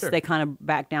 They kind of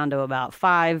back down to about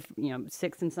 5,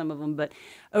 6 in some of them. But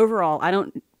overall,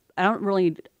 I'm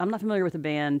not familiar with a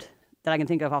band that I can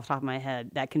think of off the top of my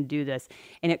head that can do this.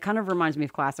 And it kind of reminds me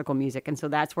of classical music. And so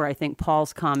that's where I think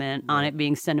Paul's comment on it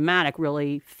being cinematic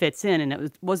really fits in. And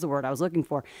it was the word I was looking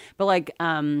for. But like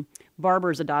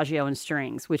Barber's Adagio in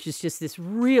Strings, which is just this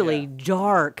really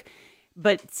dark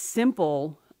but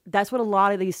simple. That's what a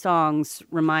lot of these songs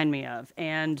remind me of.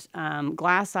 And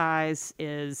Glass Eyes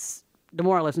is, the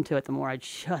more I listen to it, the more I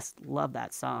just love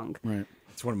that song. Right.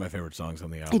 It's one of my favorite songs on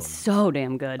the album. It's so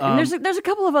damn good. And there's a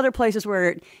couple of other places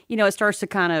where, it starts to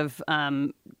kind of, I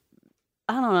don't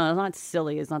know, not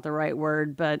silly is not the right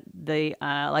word, but the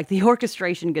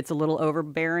orchestration gets a little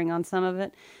overbearing on some of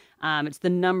it. It's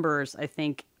the numbers, I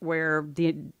think, where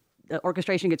the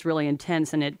orchestration gets really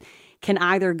intense, and it can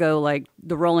either go like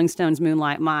the Rolling Stones'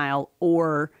 Moonlight Mile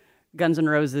or Guns N'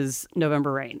 Roses'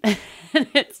 November Rain. And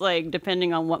it's like,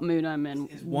 depending on what mood I'm in.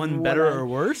 Is one better or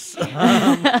worse?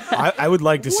 I would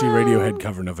like to see Radiohead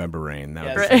cover November Rain. That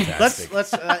would be fantastic.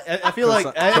 Let's. I feel like.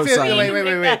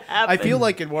 Wait. I feel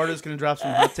like Eduardo's going to drop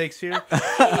some hot takes here.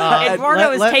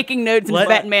 Eduardo is taking notes in his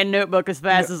Batman notebook as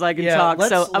fast as I can talk,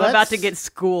 so I'm about to get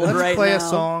schooled right now. Let's play a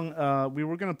song. We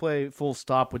were going to play Full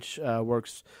Stop, which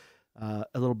works a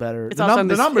little better. It's also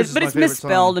the numbers, but it's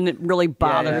misspelled, and it really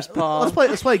bothers Paul.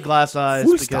 Let's play Glass Eyes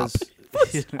Full because.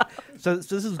 So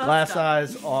this is Glass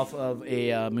Eyes off of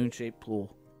a moon-shaped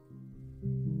pool.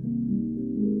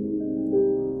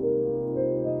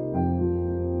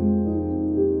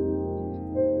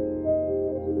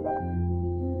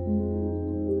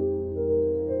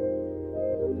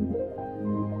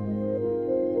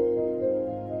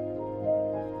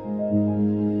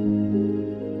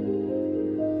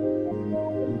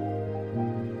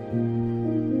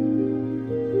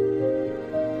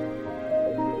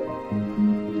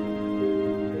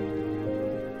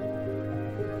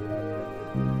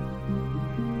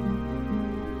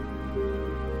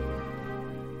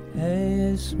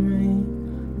 It's me,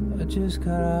 I just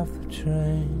got off the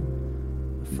train.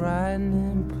 A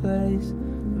frightening place,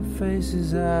 the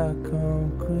faces are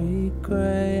concrete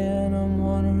gray. And I'm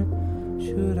wondering,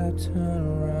 should I turn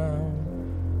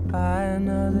around? Buy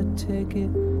another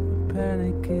ticket, the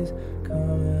panic is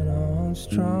coming on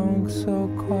strong. So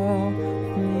call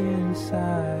me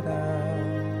inside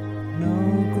out. No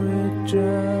grid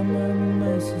drama,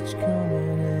 message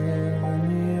coming in. And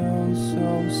the oh so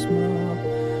small,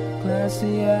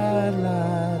 glassy-eyed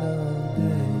light of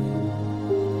day,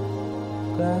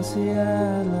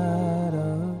 glassy-eyed light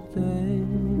of day.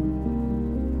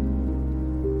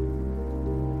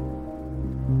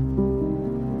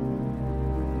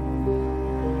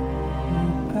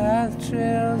 The path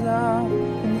trails off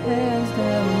and heads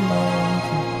down the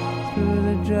mountain through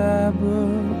the dry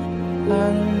bush. I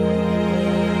don't know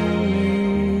where to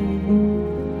lead.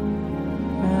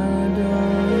 I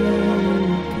don't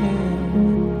really care.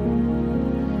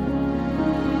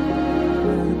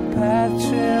 Path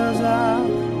trails off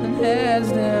and heads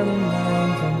down the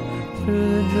mountain through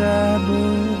the dry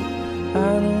bush. I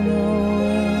don't know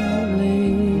where it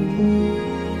leads,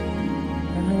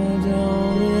 and I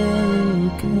don't really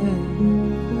care.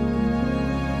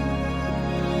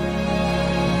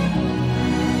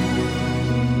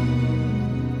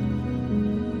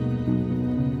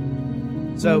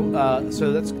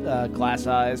 So that's Glass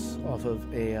Eyes off of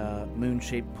a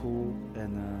moon-shaped pool,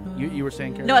 and you were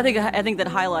saying, Karen? No, I think that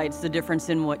highlights the difference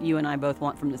in what you and I both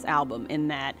want from this album. In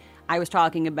that, I was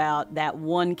talking about that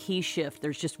one key shift.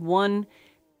 There's just one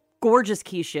gorgeous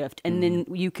key shift, and then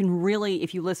you can really,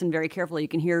 if you listen very carefully, you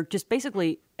can hear just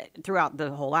basically throughout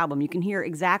the whole album, you can hear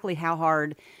exactly how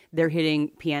hard they're hitting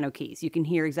piano keys. You can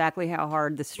hear exactly how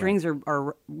hard the strings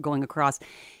are going across,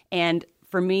 and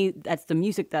for me, that's the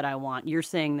music that I want. You're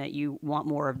saying that you want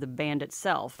more of the band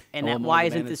itself, and that why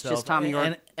isn't this just Tom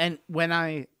York? And when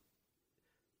I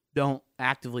don't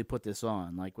actively put this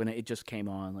on, like when it just came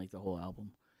on, like the whole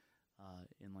album,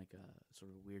 in like a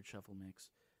sort of weird shuffle mix,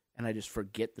 and I just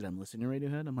forget that I'm listening to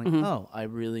Radiohead, I'm like, oh, I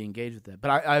really engage with that.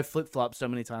 But I flip-flopped so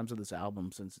many times with this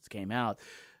album since it came out.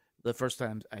 The first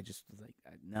time I just was like,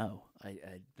 no, I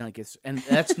don't get, and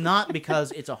that's not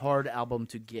because it's a hard album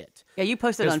to get. Yeah, you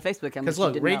posted on Facebook. Because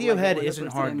look, Radiohead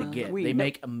isn't hard to get. They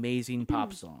make amazing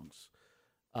pop songs,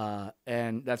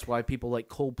 and that's why people like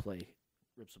Coldplay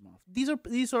rips them off. These are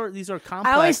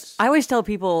complex. I always tell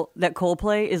people that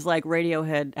Coldplay is like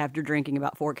Radiohead after drinking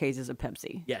about 4 cases of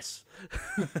Pepsi. Yes,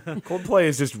 Coldplay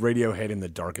is just Radiohead in the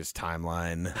darkest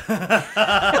timeline.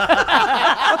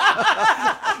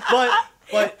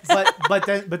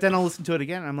 But then I'll listen to it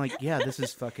again and I'm like, yeah, this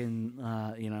is fucking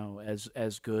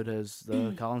as good as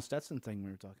the Colin Stetson thing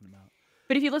we were talking about.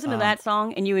 But if you listen to that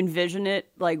song and you envision it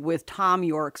like with Tom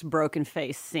York's broken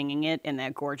face singing it in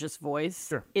that gorgeous voice,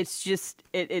 sure. It's just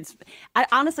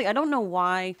honestly, I don't know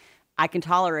why I can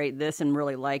tolerate this and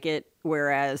really like it,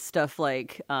 whereas stuff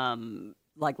like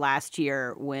last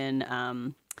year when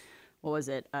what was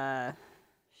it? What's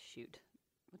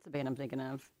the band I'm thinking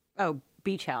of? Oh,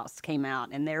 Beach House came out,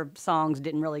 and their songs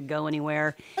didn't really go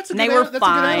anywhere. And they were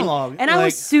fine, and I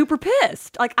was super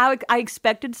pissed. Like I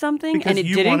expected something, and it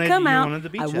didn't come out.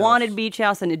 I wanted Beach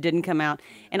House, and it didn't come out.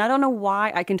 And I don't know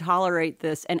why I can tolerate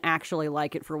this and actually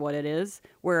like it for what it is,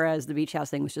 whereas the Beach House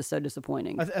thing was just so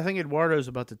disappointing. I think Eduardo's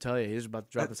about to tell you. He's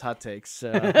about to drop his hot takes.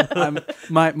 So.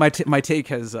 My take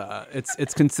has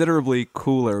it's considerably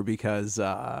cooler because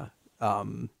of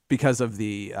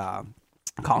the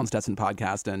Colin Stetson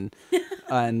podcast and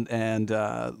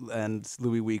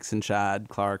Louis Weeks and Chad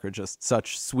Clark are just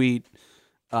such sweet,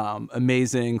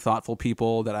 amazing, thoughtful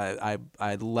people that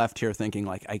I left here thinking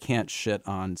like I can't shit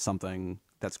on something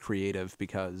that's creative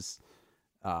because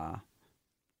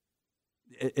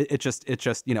it just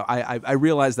I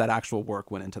realized that actual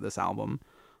work went into this album,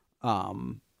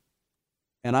 and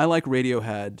I like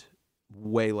Radiohead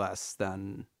way less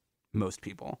than most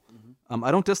people.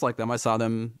 I don't dislike them. I saw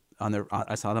them on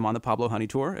the Pablo Honey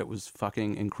tour. It was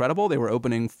fucking incredible. They were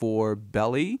opening for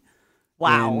Belly.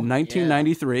 Wow. In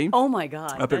 1993. Oh my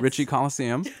God. Up at Ritchie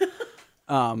Coliseum.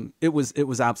 It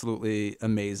was absolutely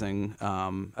amazing.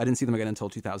 I didn't see them again until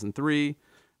 2003.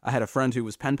 I had a friend who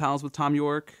was pen pals with Tom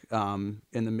York in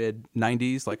the mid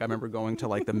 90s. Like I remember going to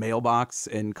like the mailbox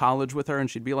in college with her, and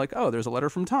she'd be like, "Oh, there's a letter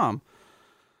from Tom."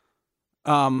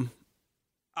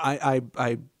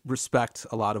 I respect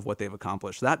a lot of what they've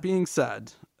accomplished. That being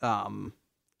said,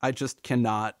 I just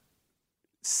cannot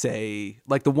say,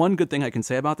 like, the one good thing I can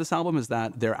say about this album is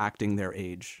that they're acting their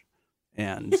age.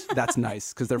 And that's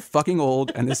nice because they're fucking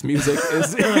old and this music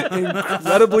is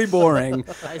incredibly boring.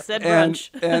 I said brunch.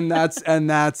 And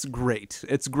that's great.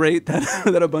 It's great that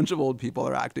that a bunch of old people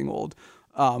are acting old.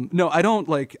 No, I don't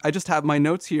like. I just have my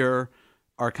notes here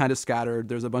are kind of scattered.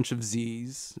 There's a bunch of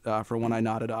Z's for when I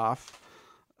nodded off.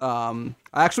 I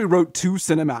actually wrote 2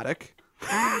 cinematic.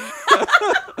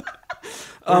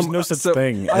 There's no such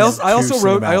thing. I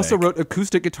also wrote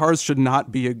acoustic guitars should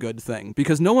not be a good thing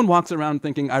because no one walks around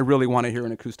thinking I really want to hear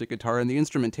an acoustic guitar, and the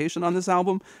instrumentation on this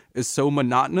album is so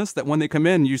monotonous that when they come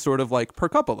in, you sort of like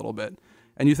perk up a little bit,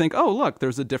 and you think, oh look,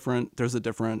 there's a different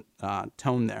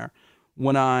tone there.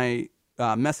 When I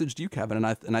messaged you, Kevin,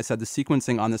 and I said the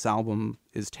sequencing on this album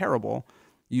is terrible,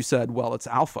 you said, well, it's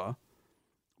alpha,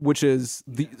 which is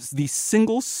the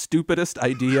single stupidest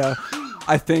idea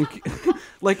I think.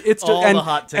 Like it's just, the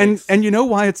hot takes. And you know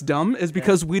why it's dumb is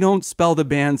because we don't spell the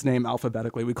band's name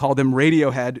alphabetically. We call them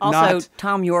Radiohead. Also,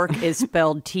 Tom York is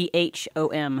spelled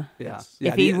THOM. Yeah.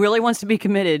 If he really wants to be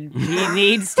committed, he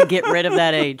needs to get rid of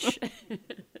that H.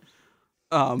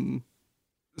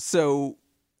 So,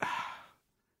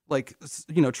 like,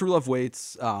 True Love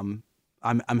Waits. I'm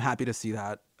happy to see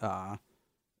that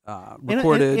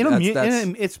recorded.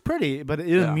 It's pretty, but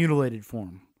in a mutilated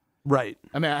form. Right.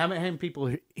 I mean, how many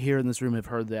people here in this room have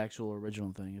heard the actual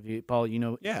original thing? Have you, Paul?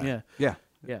 Yeah.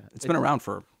 It's been around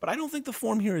for. But I don't think the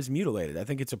form here is mutilated. I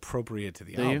think it's appropriate to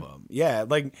the Do you? album. Yeah,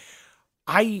 like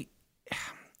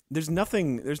there's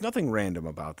nothing random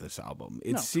about this album.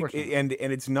 It's of course not. and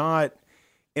it's not.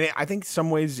 And I think some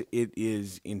ways it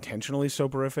is intentionally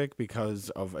soporific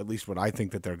because of at least what I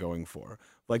think that they're going for.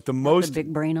 Like the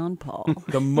big brain on Paul.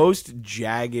 The most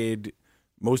jagged,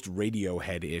 most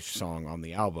Radiohead-ish song on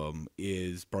the album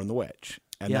is "Burn the Witch,"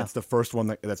 and that's the first one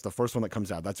that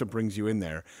comes out. That's what brings you in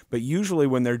there. But usually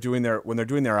when they're doing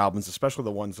their albums, especially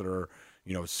the ones that are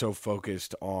so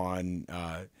focused on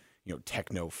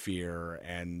techno fear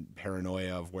and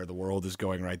paranoia of where the world is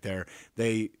going right there,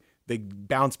 they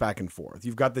bounce back and forth.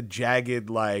 You've got the jagged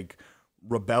like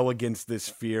rebel against this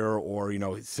fear or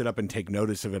sit up and take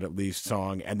notice of it at least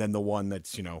song, and then the one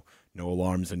that's no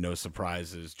alarms and no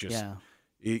surprises, just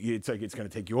it's like it's going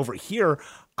to take you over. Here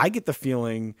I get the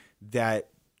feeling that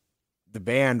the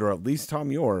band, or at least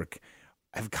Tom York,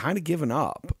 have kind of given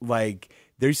up. Like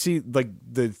they see like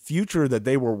the future that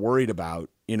they were worried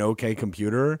about in OK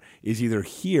Computer is either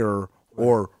here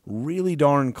or really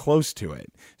darn close to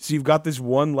it. So you've got this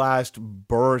one last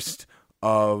burst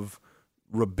of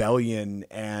rebellion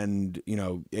and,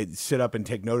 sit up and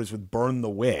take notice with Burn the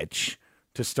Witch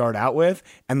to start out with.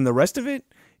 And the rest of it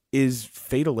is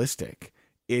fatalistic.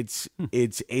 It's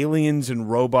aliens and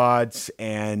robots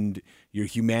and your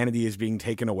humanity is being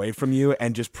taken away from you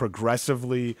and just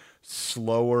progressively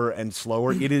slower and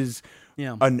slower. It is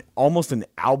almost an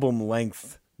album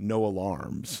length No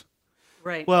Alarms.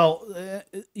 Right. Well, and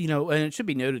it should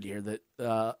be noted here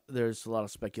that there's a lot of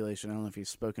speculation. I don't know if he's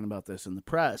spoken about this in the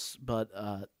press, but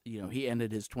he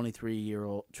ended his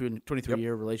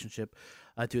 23-year relationship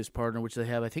to his partner, which they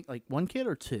have, I think, like 1 kid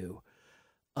or 2.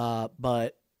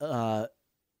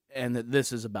 And that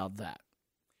this is about that.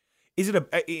 Is it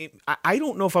I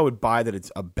don't know if I would buy that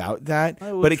it's about that,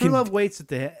 but True Love Waits at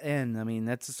the end. I mean,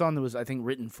 that's a song that was, I think,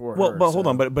 written for her. Well, hold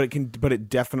on, but it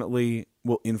definitely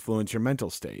will influence your mental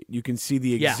state. You can see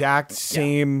the exact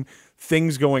same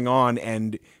things going on,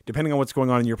 and depending on what's going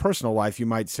on in your personal life, you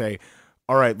might say,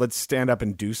 "All right, let's stand up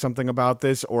and do something about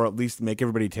this," or at least make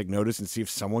everybody take notice and see if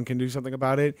someone can do something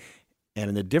about it. And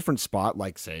in a different spot,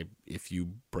 like say, if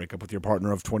you break up with your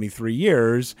partner of 23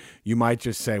 years, you might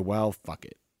just say, "Well, fuck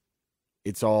it.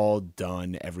 It's all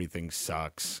done. Everything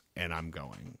sucks, and I'm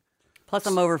going." Plus,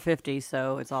 I'm over 50,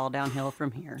 so it's all downhill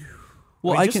from here.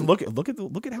 Well, I mean, just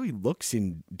look at how he looks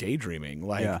in Daydreaming.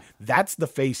 Like that's the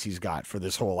face he's got for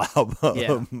this whole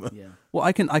album. Yeah. Well,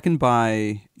 I can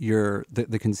buy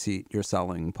the conceit you're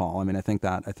selling, Paul. I mean, I think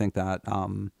that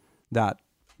that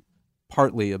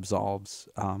partly absolves.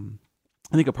 I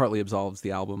think it partly absolves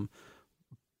the album,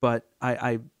 but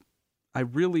I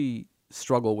really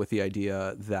struggle with the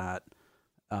idea that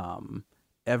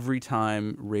every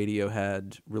time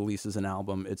Radiohead releases an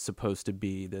album, it's supposed to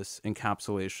be this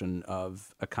encapsulation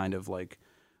of a kind of like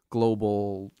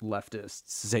global leftist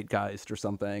zeitgeist or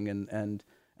something. And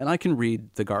I can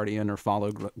read The Guardian or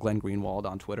follow Glenn Greenwald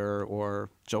on Twitter or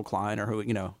Joe Klein or who,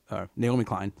 Naomi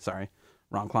Klein, sorry,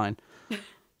 Ron Klein.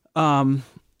 I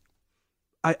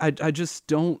just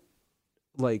don't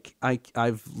like,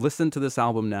 I've listened to this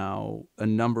album now a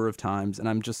number of times and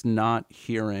I'm just not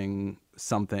hearing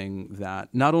something that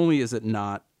not only is it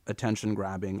not attention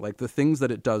grabbing, like the things that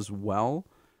it does well,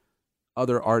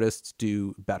 other artists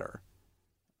do better.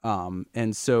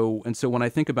 And so when I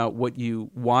think about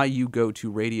why you go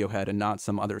to Radiohead and not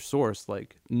some other source,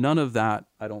 like none of that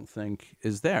I don't think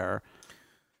is there.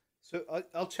 So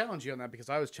I'll challenge you on that because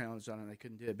I was challenged on it and I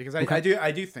couldn't do it because I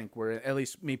do think we're, at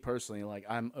least me personally, like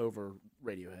I'm over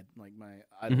Radiohead, like my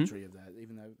idolatry of that,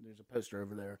 even though there's a poster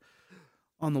over there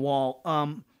on the wall.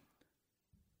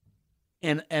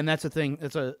 And that's a thing.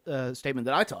 That's a statement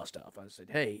that I tossed off. I said,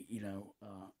 hey,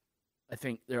 I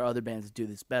think there are other bands that do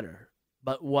this better.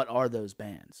 But what are those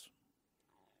bands?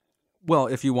 Well,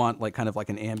 if you want like kind of like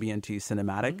an ambient-y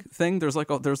cinematic thing, there's like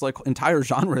entire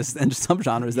genres and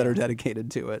subgenres that are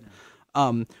dedicated to it.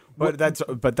 But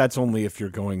that's only if you're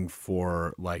going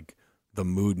for like the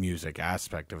mood music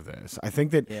aspect of this. I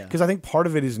think that because I think part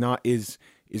of it is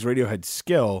Radiohead's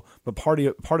skill, but part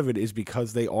of it is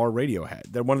because they are Radiohead.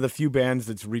 They're one of the few bands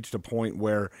that's reached a point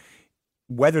where,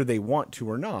 whether they want to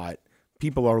or not,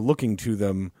 people are looking to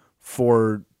them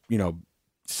for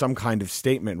some kind of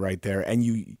statement right there, and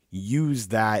you use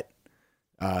that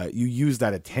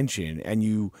attention, and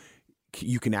you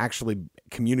can actually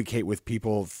communicate with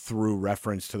people through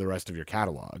reference to the rest of your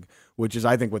catalog, which is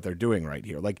I think what they're doing right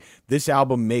here. Like this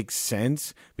album makes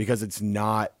sense because it's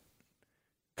not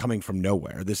coming from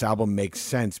nowhere. This album makes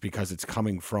sense because it's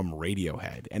coming from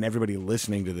Radiohead, and everybody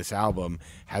listening to this album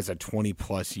has a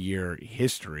 20+ year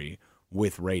history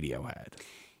with Radiohead.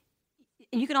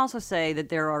 You can also say that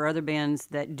there are other bands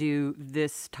that do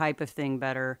this type of thing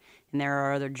better, and there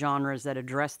are other genres that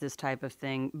address this type of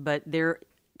thing. But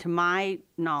to my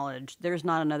knowledge, there's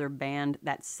not another band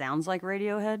that sounds like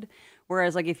Radiohead.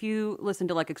 Whereas, like, if you listen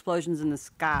to, like, Explosions in the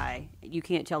Sky, you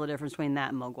can't tell the difference between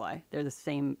that and Mogwai. They're the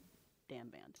same damn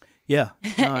band. Yeah,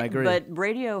 no, I agree. But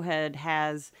Radiohead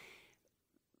has,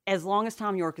 as long as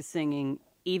Thom Yorke is singing,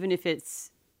 even if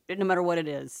it's, no matter what it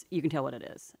is, you can tell what it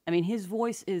is. I mean, his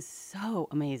voice is so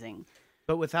amazing.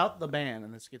 But without the band,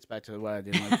 and this gets back to what I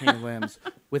did like King of Limbs,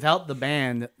 without the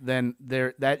band, then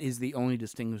that is the only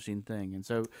distinguishing thing. And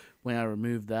so when I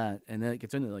remove that, and then it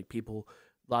gets into like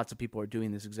lots of people are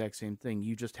doing this exact same thing.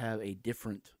 You just have a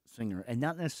different singer, and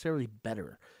not necessarily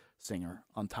better singer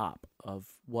on top of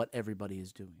what everybody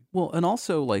is doing. Well, and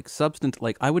also like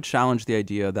I would challenge the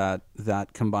idea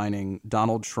that combining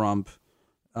Donald Trump,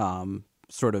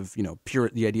 sort of,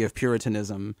 the idea of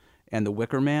Puritanism and the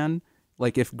Wicker Man,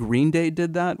 like if Green Day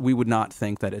did that, we would not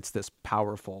think that it's this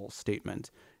powerful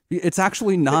statement. It's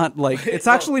actually not like it's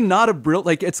actually not a brilliant,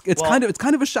 like it's kind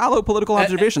of a shallow political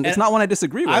observation. It's not one I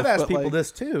disagree with. I've asked people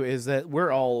this too, is that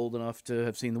we're all old enough to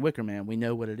have seen The Wicker Man. We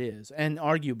know what it is, and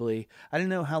arguably, I didn't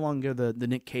know how long ago the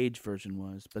Nick Cage version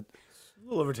was, but a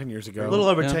little over 10 years ago. A little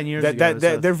over 10 years ago.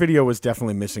 Their video was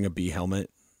definitely missing a bee helmet.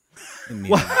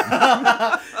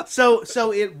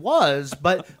 So it was,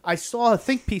 but I saw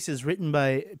think pieces written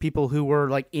by people who were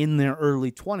like in their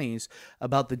early 20s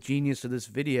about the genius of this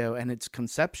video and its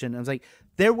conception. I was like,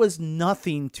 there was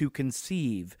nothing to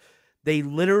conceive. They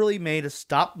literally made a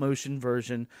stop motion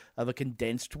version of a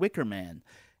condensed Wicker Man,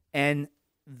 and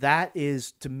that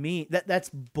is, to me, that's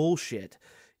bullshit.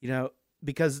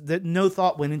 Because no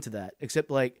thought went into that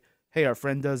except like, hey, our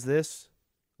friend does this,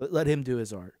 let him do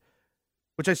his art.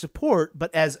 Which I support,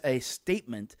 but as a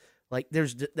statement, like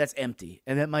that's empty,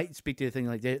 and that might speak to the thing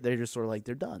like they're just sort of like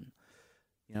they're done.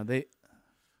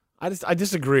 I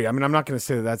disagree. I mean, I'm not going to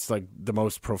say that that's like the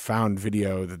most profound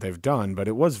video that they've done, but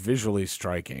it was visually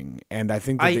striking, and I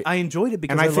think that I enjoyed it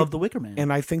because I love The Wicker Man,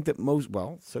 and I think that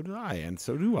so did I, and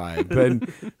so do I. But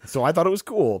so I thought it was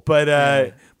cool, but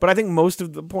I think most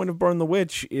of the point of Burn the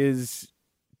Witch is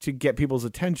to get people's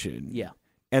attention. Yeah,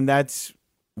 and that's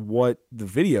what the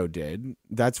video did.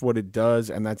 That's what it does,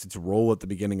 and that's its role at the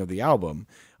beginning of the album.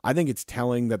 I think it's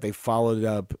telling that they followed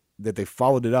up they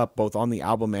followed it up both on the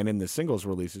album and in the singles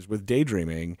releases with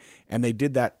Daydreaming, and they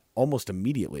did that almost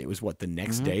immediately. It was the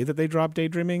next day that they dropped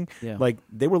Daydreaming. Yeah. Like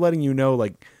they were letting you know,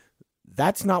 like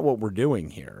that's not what we're doing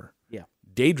here. Yeah.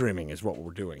 Daydreaming is what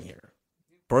we're doing here.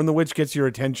 Burn the Witch gets your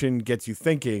attention, gets you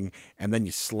thinking, and then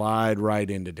you slide right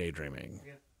into Daydreaming.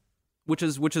 Yeah. Which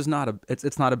is not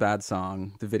it's not a bad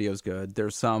song. The video's good.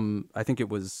 There's some, I think it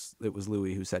was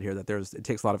Louis who said here that it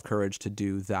takes a lot of courage to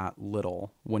do that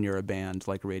little when you're a band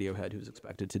like Radiohead who's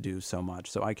expected to do so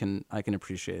much. So I can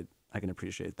appreciate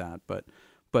that. But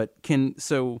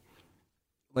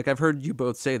like I've heard you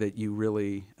both say that you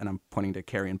really, and I'm pointing to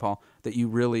Carrie and Paul, that you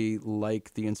really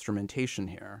like the instrumentation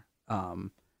here. And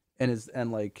is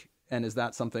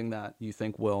that something that you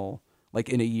think will, like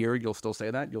in a year, you'll still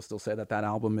say that? You'll still say that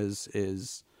album is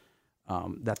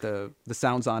that the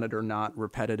sounds on it are not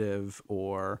repetitive,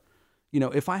 or, you know,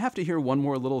 if I have to hear one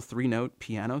more little 3-note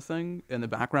piano thing in the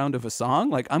background of a song,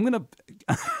 like I'm going to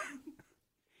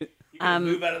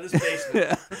move out of this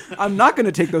basement. I'm not going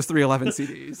to take those 311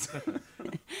 CDs.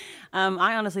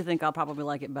 I honestly think I'll probably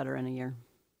like it better in a year.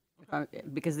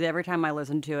 Because every time I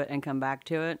listen to it and come back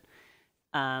to it,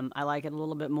 I like it a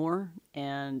little bit more.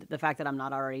 And the fact that I'm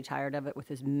not already tired of it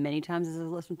with as many times as I've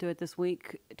listened to it this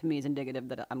week, to me is indicative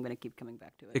that I'm going to keep coming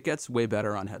back to it. It gets way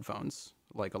better on headphones,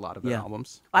 like a lot of their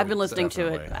albums. I've been listening to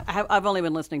it. I've only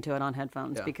been listening to it on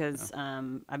headphones because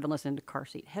I've been listening to Car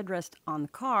Seat Headrest on the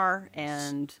car,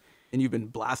 and you've been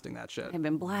blasting that shit. I've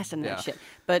been blasting that shit.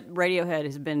 But Radiohead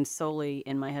has been solely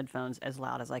in my headphones as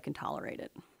loud as I can tolerate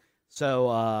it. So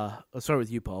let's start with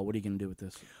you, Paul. What are you going to do with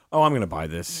this? Oh, I'm going to buy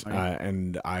this,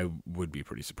 and I would be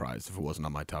pretty surprised if it wasn't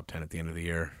on my top 10 at the end of the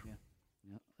year.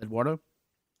 Yeah. Eduardo?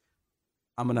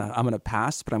 I'm gonna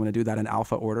pass, but I'm gonna do that in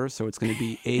alpha order, so it's gonna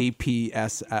be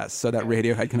APSS, so that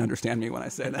Radiohead can understand me when I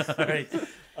say that. All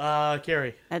right,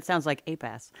 Carrie. That sounds like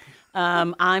APAS.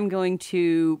 I'm going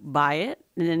to buy it,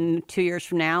 and then 2 years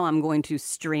from now, I'm going to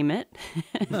stream it.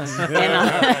 and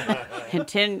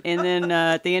then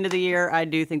at the end of the year, I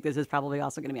do think this is probably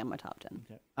also going to be on my top 10.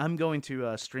 Okay. I'm going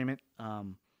to stream it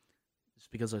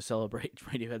just because I celebrate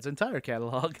Radiohead's entire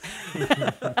catalog,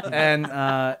 and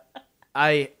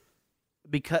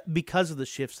because of the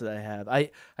shifts that I have, I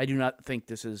do not think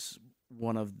this is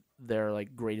one of their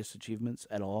like greatest achievements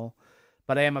at all,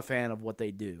 but I am a fan of what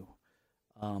they do,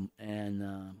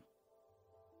 and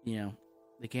you know,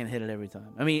 they can't hit it every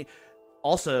time. I mean,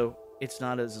 also it's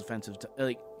not as offensive to,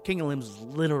 like, King of Limbs is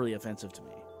literally offensive to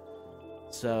me.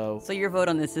 So your vote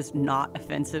on this is not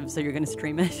offensive, so you're going to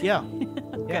stream it? Yeah.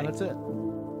 Okay. Yeah, that's it.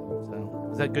 So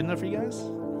is that good enough for you guys?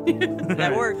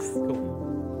 That works. Cool.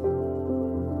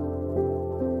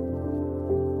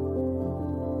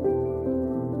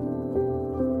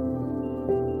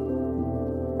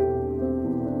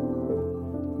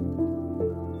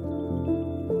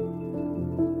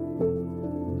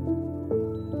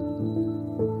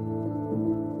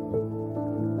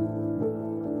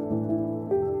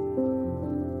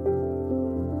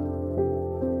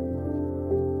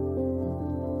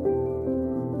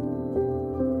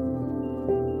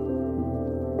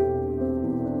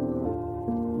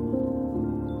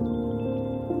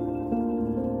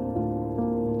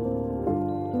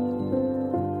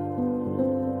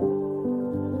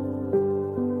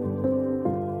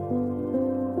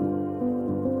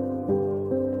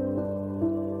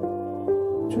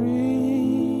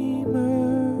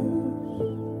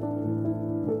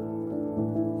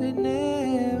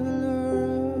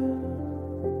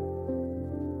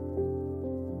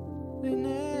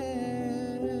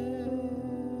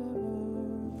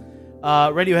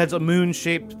 Radiohead's A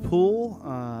Moon-Shaped Pool.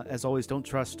 As always, don't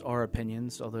trust our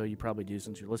opinions, although you probably do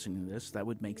since you're listening to this. That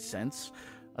would make sense.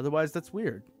 Otherwise, that's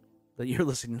weird that you're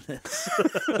listening to this.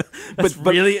 That's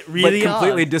really completely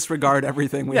odd. Disregard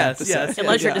everything we have to say.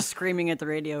 Unless you're just screaming at the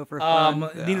radio for fun.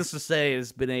 Needless to say,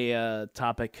 it's been a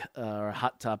topic or a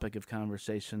hot topic of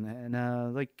conversation,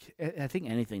 and like I think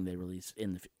anything they release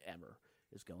ever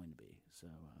is going to be. So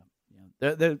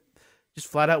they're just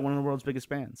flat out one of the world's biggest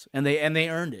bands, and they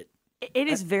earned it. It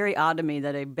is very odd to me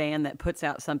that a band that puts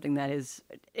out something that is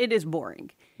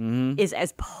boring is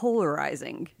as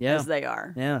polarizing as they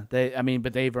are. Yeah,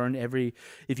 but they've earned every.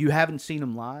 If you haven't seen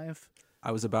them live,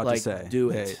 I was about to say,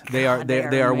 do it. They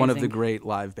are one of the great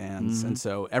live bands, and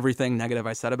so everything negative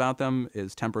I said about them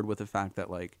is tempered with the fact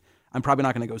that, like, I'm probably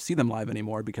not going to go see them live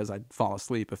anymore because I'd fall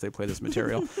asleep if they play this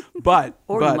material. You might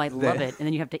love it, and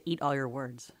then you have to eat all your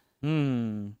words.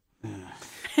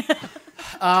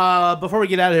 Before we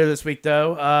get out of here this week,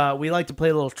 though, we like to play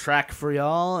a little track for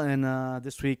y'all. And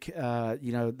this week,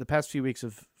 the past few weeks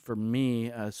have, for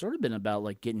me, sort of been about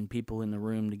like getting people in the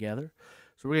room together.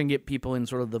 So we're going to get people in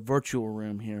sort of the virtual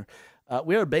room here.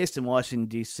 We are based in Washington,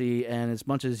 D.C., and as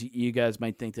much as you guys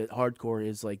might think that hardcore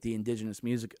is like the indigenous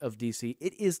music of D.C.,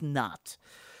 it is not.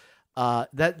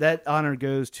 That honor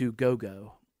goes to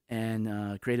Go-Go,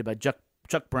 and created by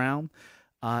Chuck Brown.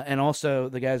 And also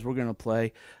the guys we're going to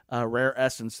play, Rare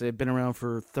Essence. They've been around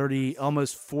for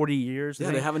almost 40 years.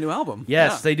 Yeah, they have a new album.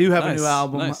 Yes, Yeah. they do have a Nice, new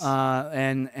album. nice.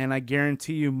 And I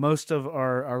guarantee you most of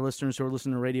our listeners who are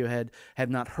listening to Radiohead have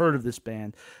not heard of this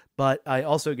band. But I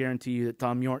also guarantee you that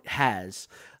Thom Yorke has.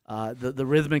 The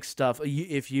rhythmic stuff,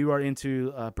 if you are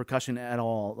into percussion at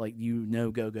all, like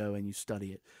Go-Go and you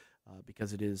study it,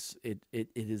 because it is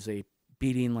a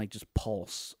beating, like just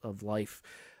pulse of life.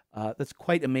 That's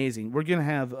quite amazing. We're going to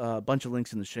have a bunch of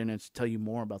links in the show notes to tell you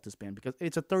more about this band because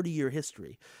it's a 30-year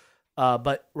history.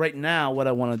 But right now, what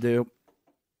I want to do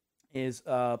is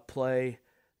play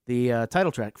the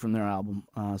title track from their album.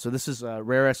 So this is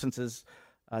Rare Essence's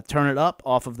Turn It Up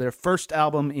off of their first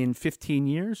album in 15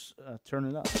 years. Turn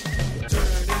It Up.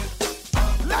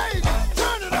 Ladies,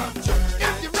 turn it up.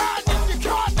 If you're riding in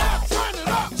your car now, turn it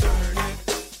up.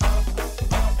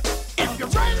 If your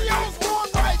radio's on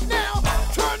right now,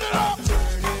 turn it up.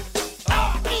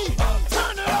 R.E.,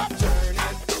 turn it up.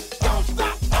 Don't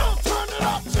stop, turn it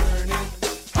up.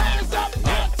 Hands up,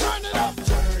 and turn it up.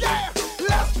 Yeah,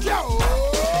 let's go.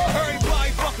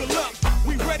 Everybody buckle up.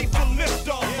 We ready for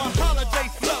liftoff. My holiday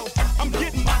flow. I'm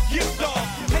getting my gift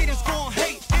off. Haters gon'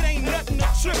 hate. It ain't nothing to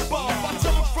trip off. I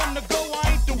tell them from the go,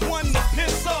 I ain't the one to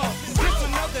piss off. This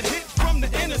another hit from the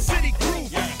inner city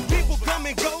groove. People come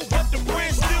and go, but the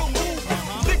brand still moving.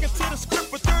 Sticking to the script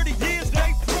for 30 years,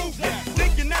 they proved it.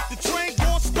 Thinking that the train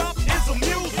won't stop is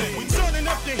amusing. We turning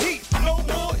up the heat, no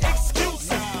more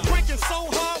excuses. Drinking so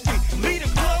hard, we lead a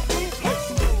club ruthless.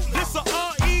 This a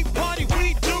R.E. party,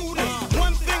 we do this.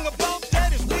 One thing about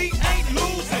that is we ain't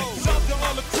losing. Shout to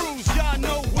all the crews, y'all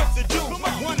know what to do.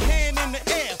 One hand in the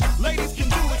air, ladies can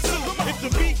do it too. If the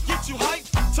beat gets you hype,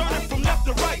 turn it from left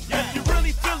to right. If you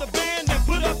really feel the band, then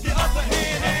put up your other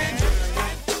hand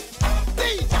and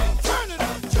DJ, turn it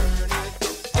up.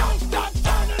 Don't stop,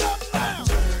 turn it up now.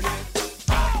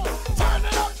 Turn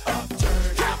it up.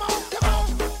 Come on,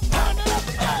 turn it up.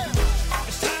 Yeah.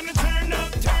 it's time to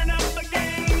turn up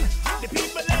again. The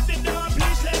people at the door,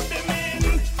 please let them in.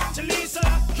 Talisa,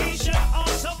 Keisha,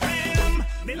 also Pam.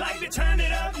 They like to turn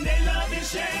it up, and they love to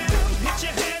share. Put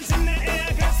your hands in the air,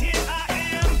 'cause here I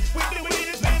am. With the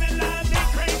weirdest band alive, they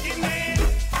cranking man.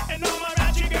 And all my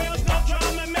ratchet girls, no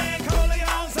drama man.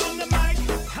 Corleone's on the mic,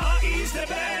 R.E.'s the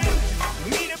band.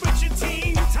 Meet up with your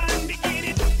team, time to get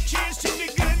it. Cheers to the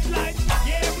good life,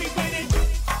 yeah, we with it.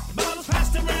 Bottles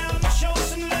passed around, show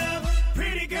some love.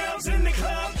 Pretty girls in the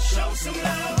club, show some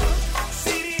love.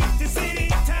 City to city,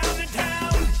 town to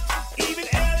town. Even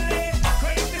LA,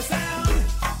 crave the sound.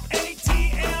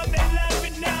 ATL, they love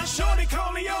it now. Shorty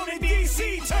Corleone,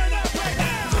 DC, turn up right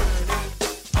now.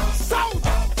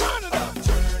 Soldier, turn it up.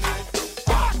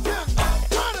 Bartender,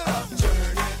 turn it up.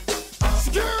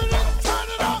 Security, turn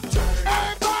it up.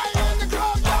 Everybody in the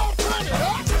club, y'all turn it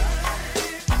up.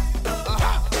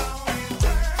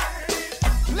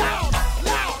 Loud,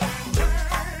 loud.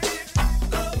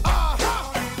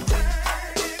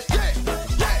 Yeah,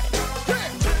 yeah,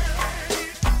 yeah.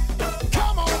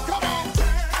 Come on.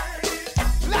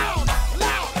 Loud,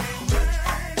 loud.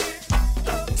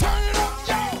 Turn it up,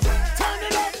 y'all. Turn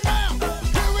it up now.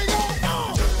 Here we go.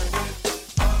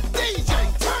 DJ,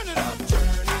 turn it up.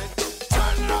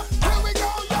 Turn it up. Here we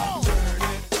go, y'all.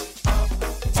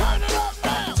 Turn it up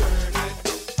now.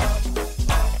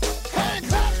 Hand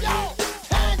clap, y'all.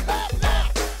 Hand clap now.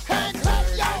 Hand clap,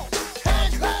 y'all.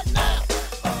 Hand clap now.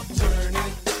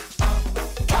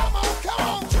 Come on.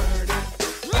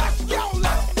 Let's go.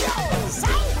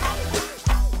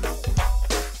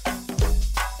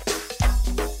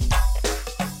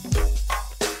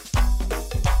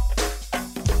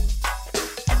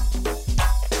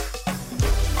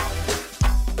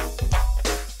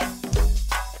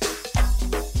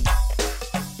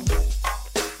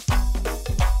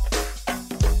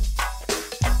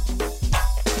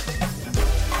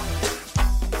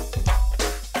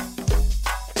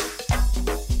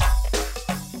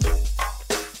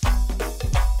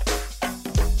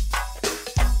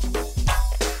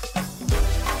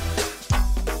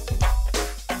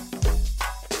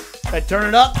 Turn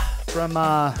It Up from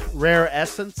Rare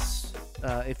Essence.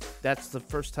 If that's the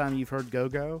first time you've heard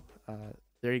Go-Go,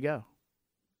 there you go.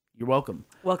 You're welcome.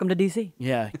 Welcome to DC.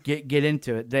 Yeah, get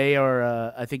into it. They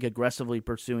are, I think, aggressively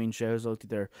pursuing shows. I looked at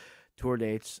their tour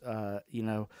dates.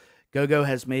 Go-Go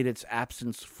has made its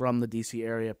absence from the DC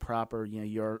area proper.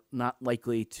 You're not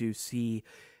likely to see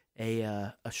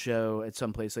a show at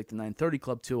some place like the 930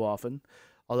 Club too often.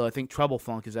 Although I think Trouble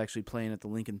Funk is actually playing at the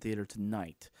Lincoln Theater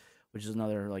tonight, which is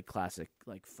another like classic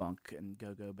like funk and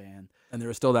go-go band. And there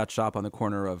is still that shop on the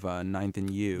corner of 9th and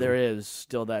U. There is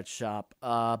still that shop,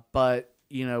 but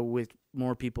you know, with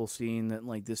more people seeing that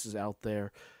like this is out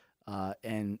there,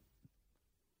 and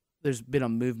there's been a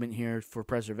movement here for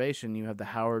preservation. You have the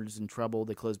Howards in trouble.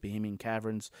 They closed Bohemian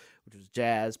Caverns, which was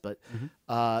jazz, but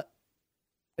I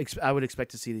would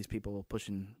expect to see these people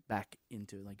pushing back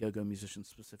into like go-go musicians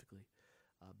specifically.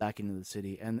 Back into the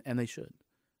city, and they should,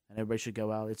 and everybody should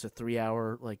go out. It's a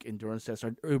 3-hour like endurance test.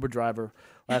 Our Uber driver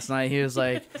last night, he's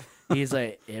like,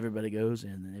 everybody goes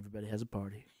in and everybody has a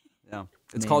party. Yeah,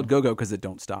 it's called go-go because it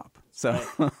don't stop. So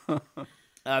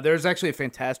there's actually a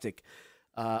fantastic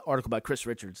article by Chris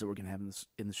Richards that we're gonna have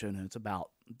in the show notes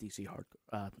about DC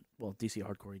Hardcore. DC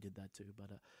Hardcore, he did that too, but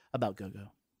about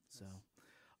go-go. So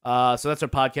that's our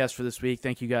podcast for this week.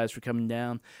 Thank you guys for coming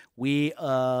down. We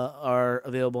are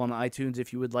available on iTunes.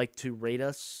 If you would like to rate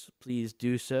us, please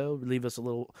do so. Leave us a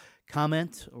little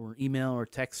comment or email or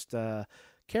text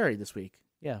Carrie this week.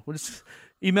 Yeah, we'll just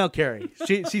email Carrie.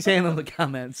 She's handling the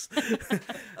comments.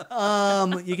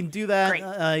 You can do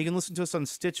that. You can listen to us on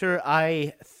Stitcher.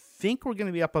 I think we're going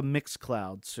to be up on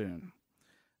Mixcloud soon.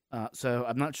 So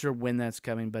I'm not sure when that's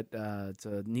coming, but it's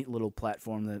a neat little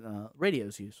platform that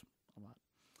radios use.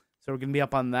 So we're going to be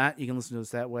up on that. You can listen to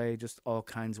us that way. Just all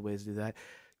kinds of ways to do that.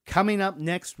 Coming up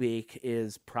next week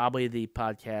is probably the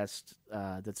podcast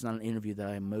that's not an interview that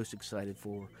I am most excited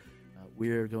for.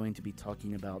 We're going to be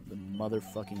talking about the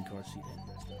motherfucking car seat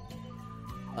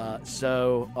headrest.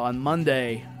 So on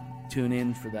Monday, tune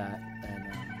in for that. And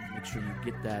make sure you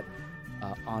get that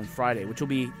on Friday, which will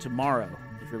be tomorrow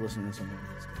if you're listening to this on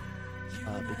Wednesday.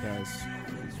 Because,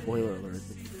 spoiler alert,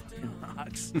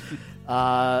 rocks.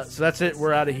 So that's it.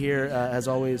 We're out of here. As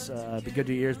always, be good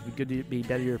to your ears, be good to be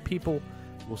better to your people.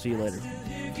 We'll see you later.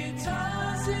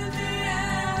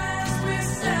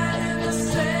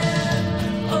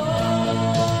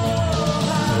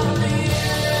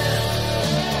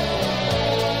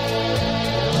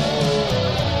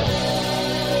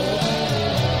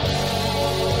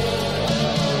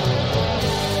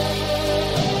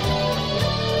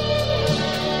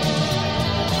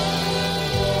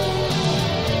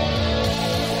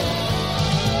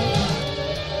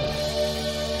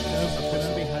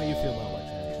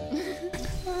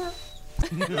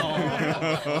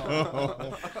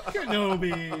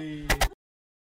 Kenobi.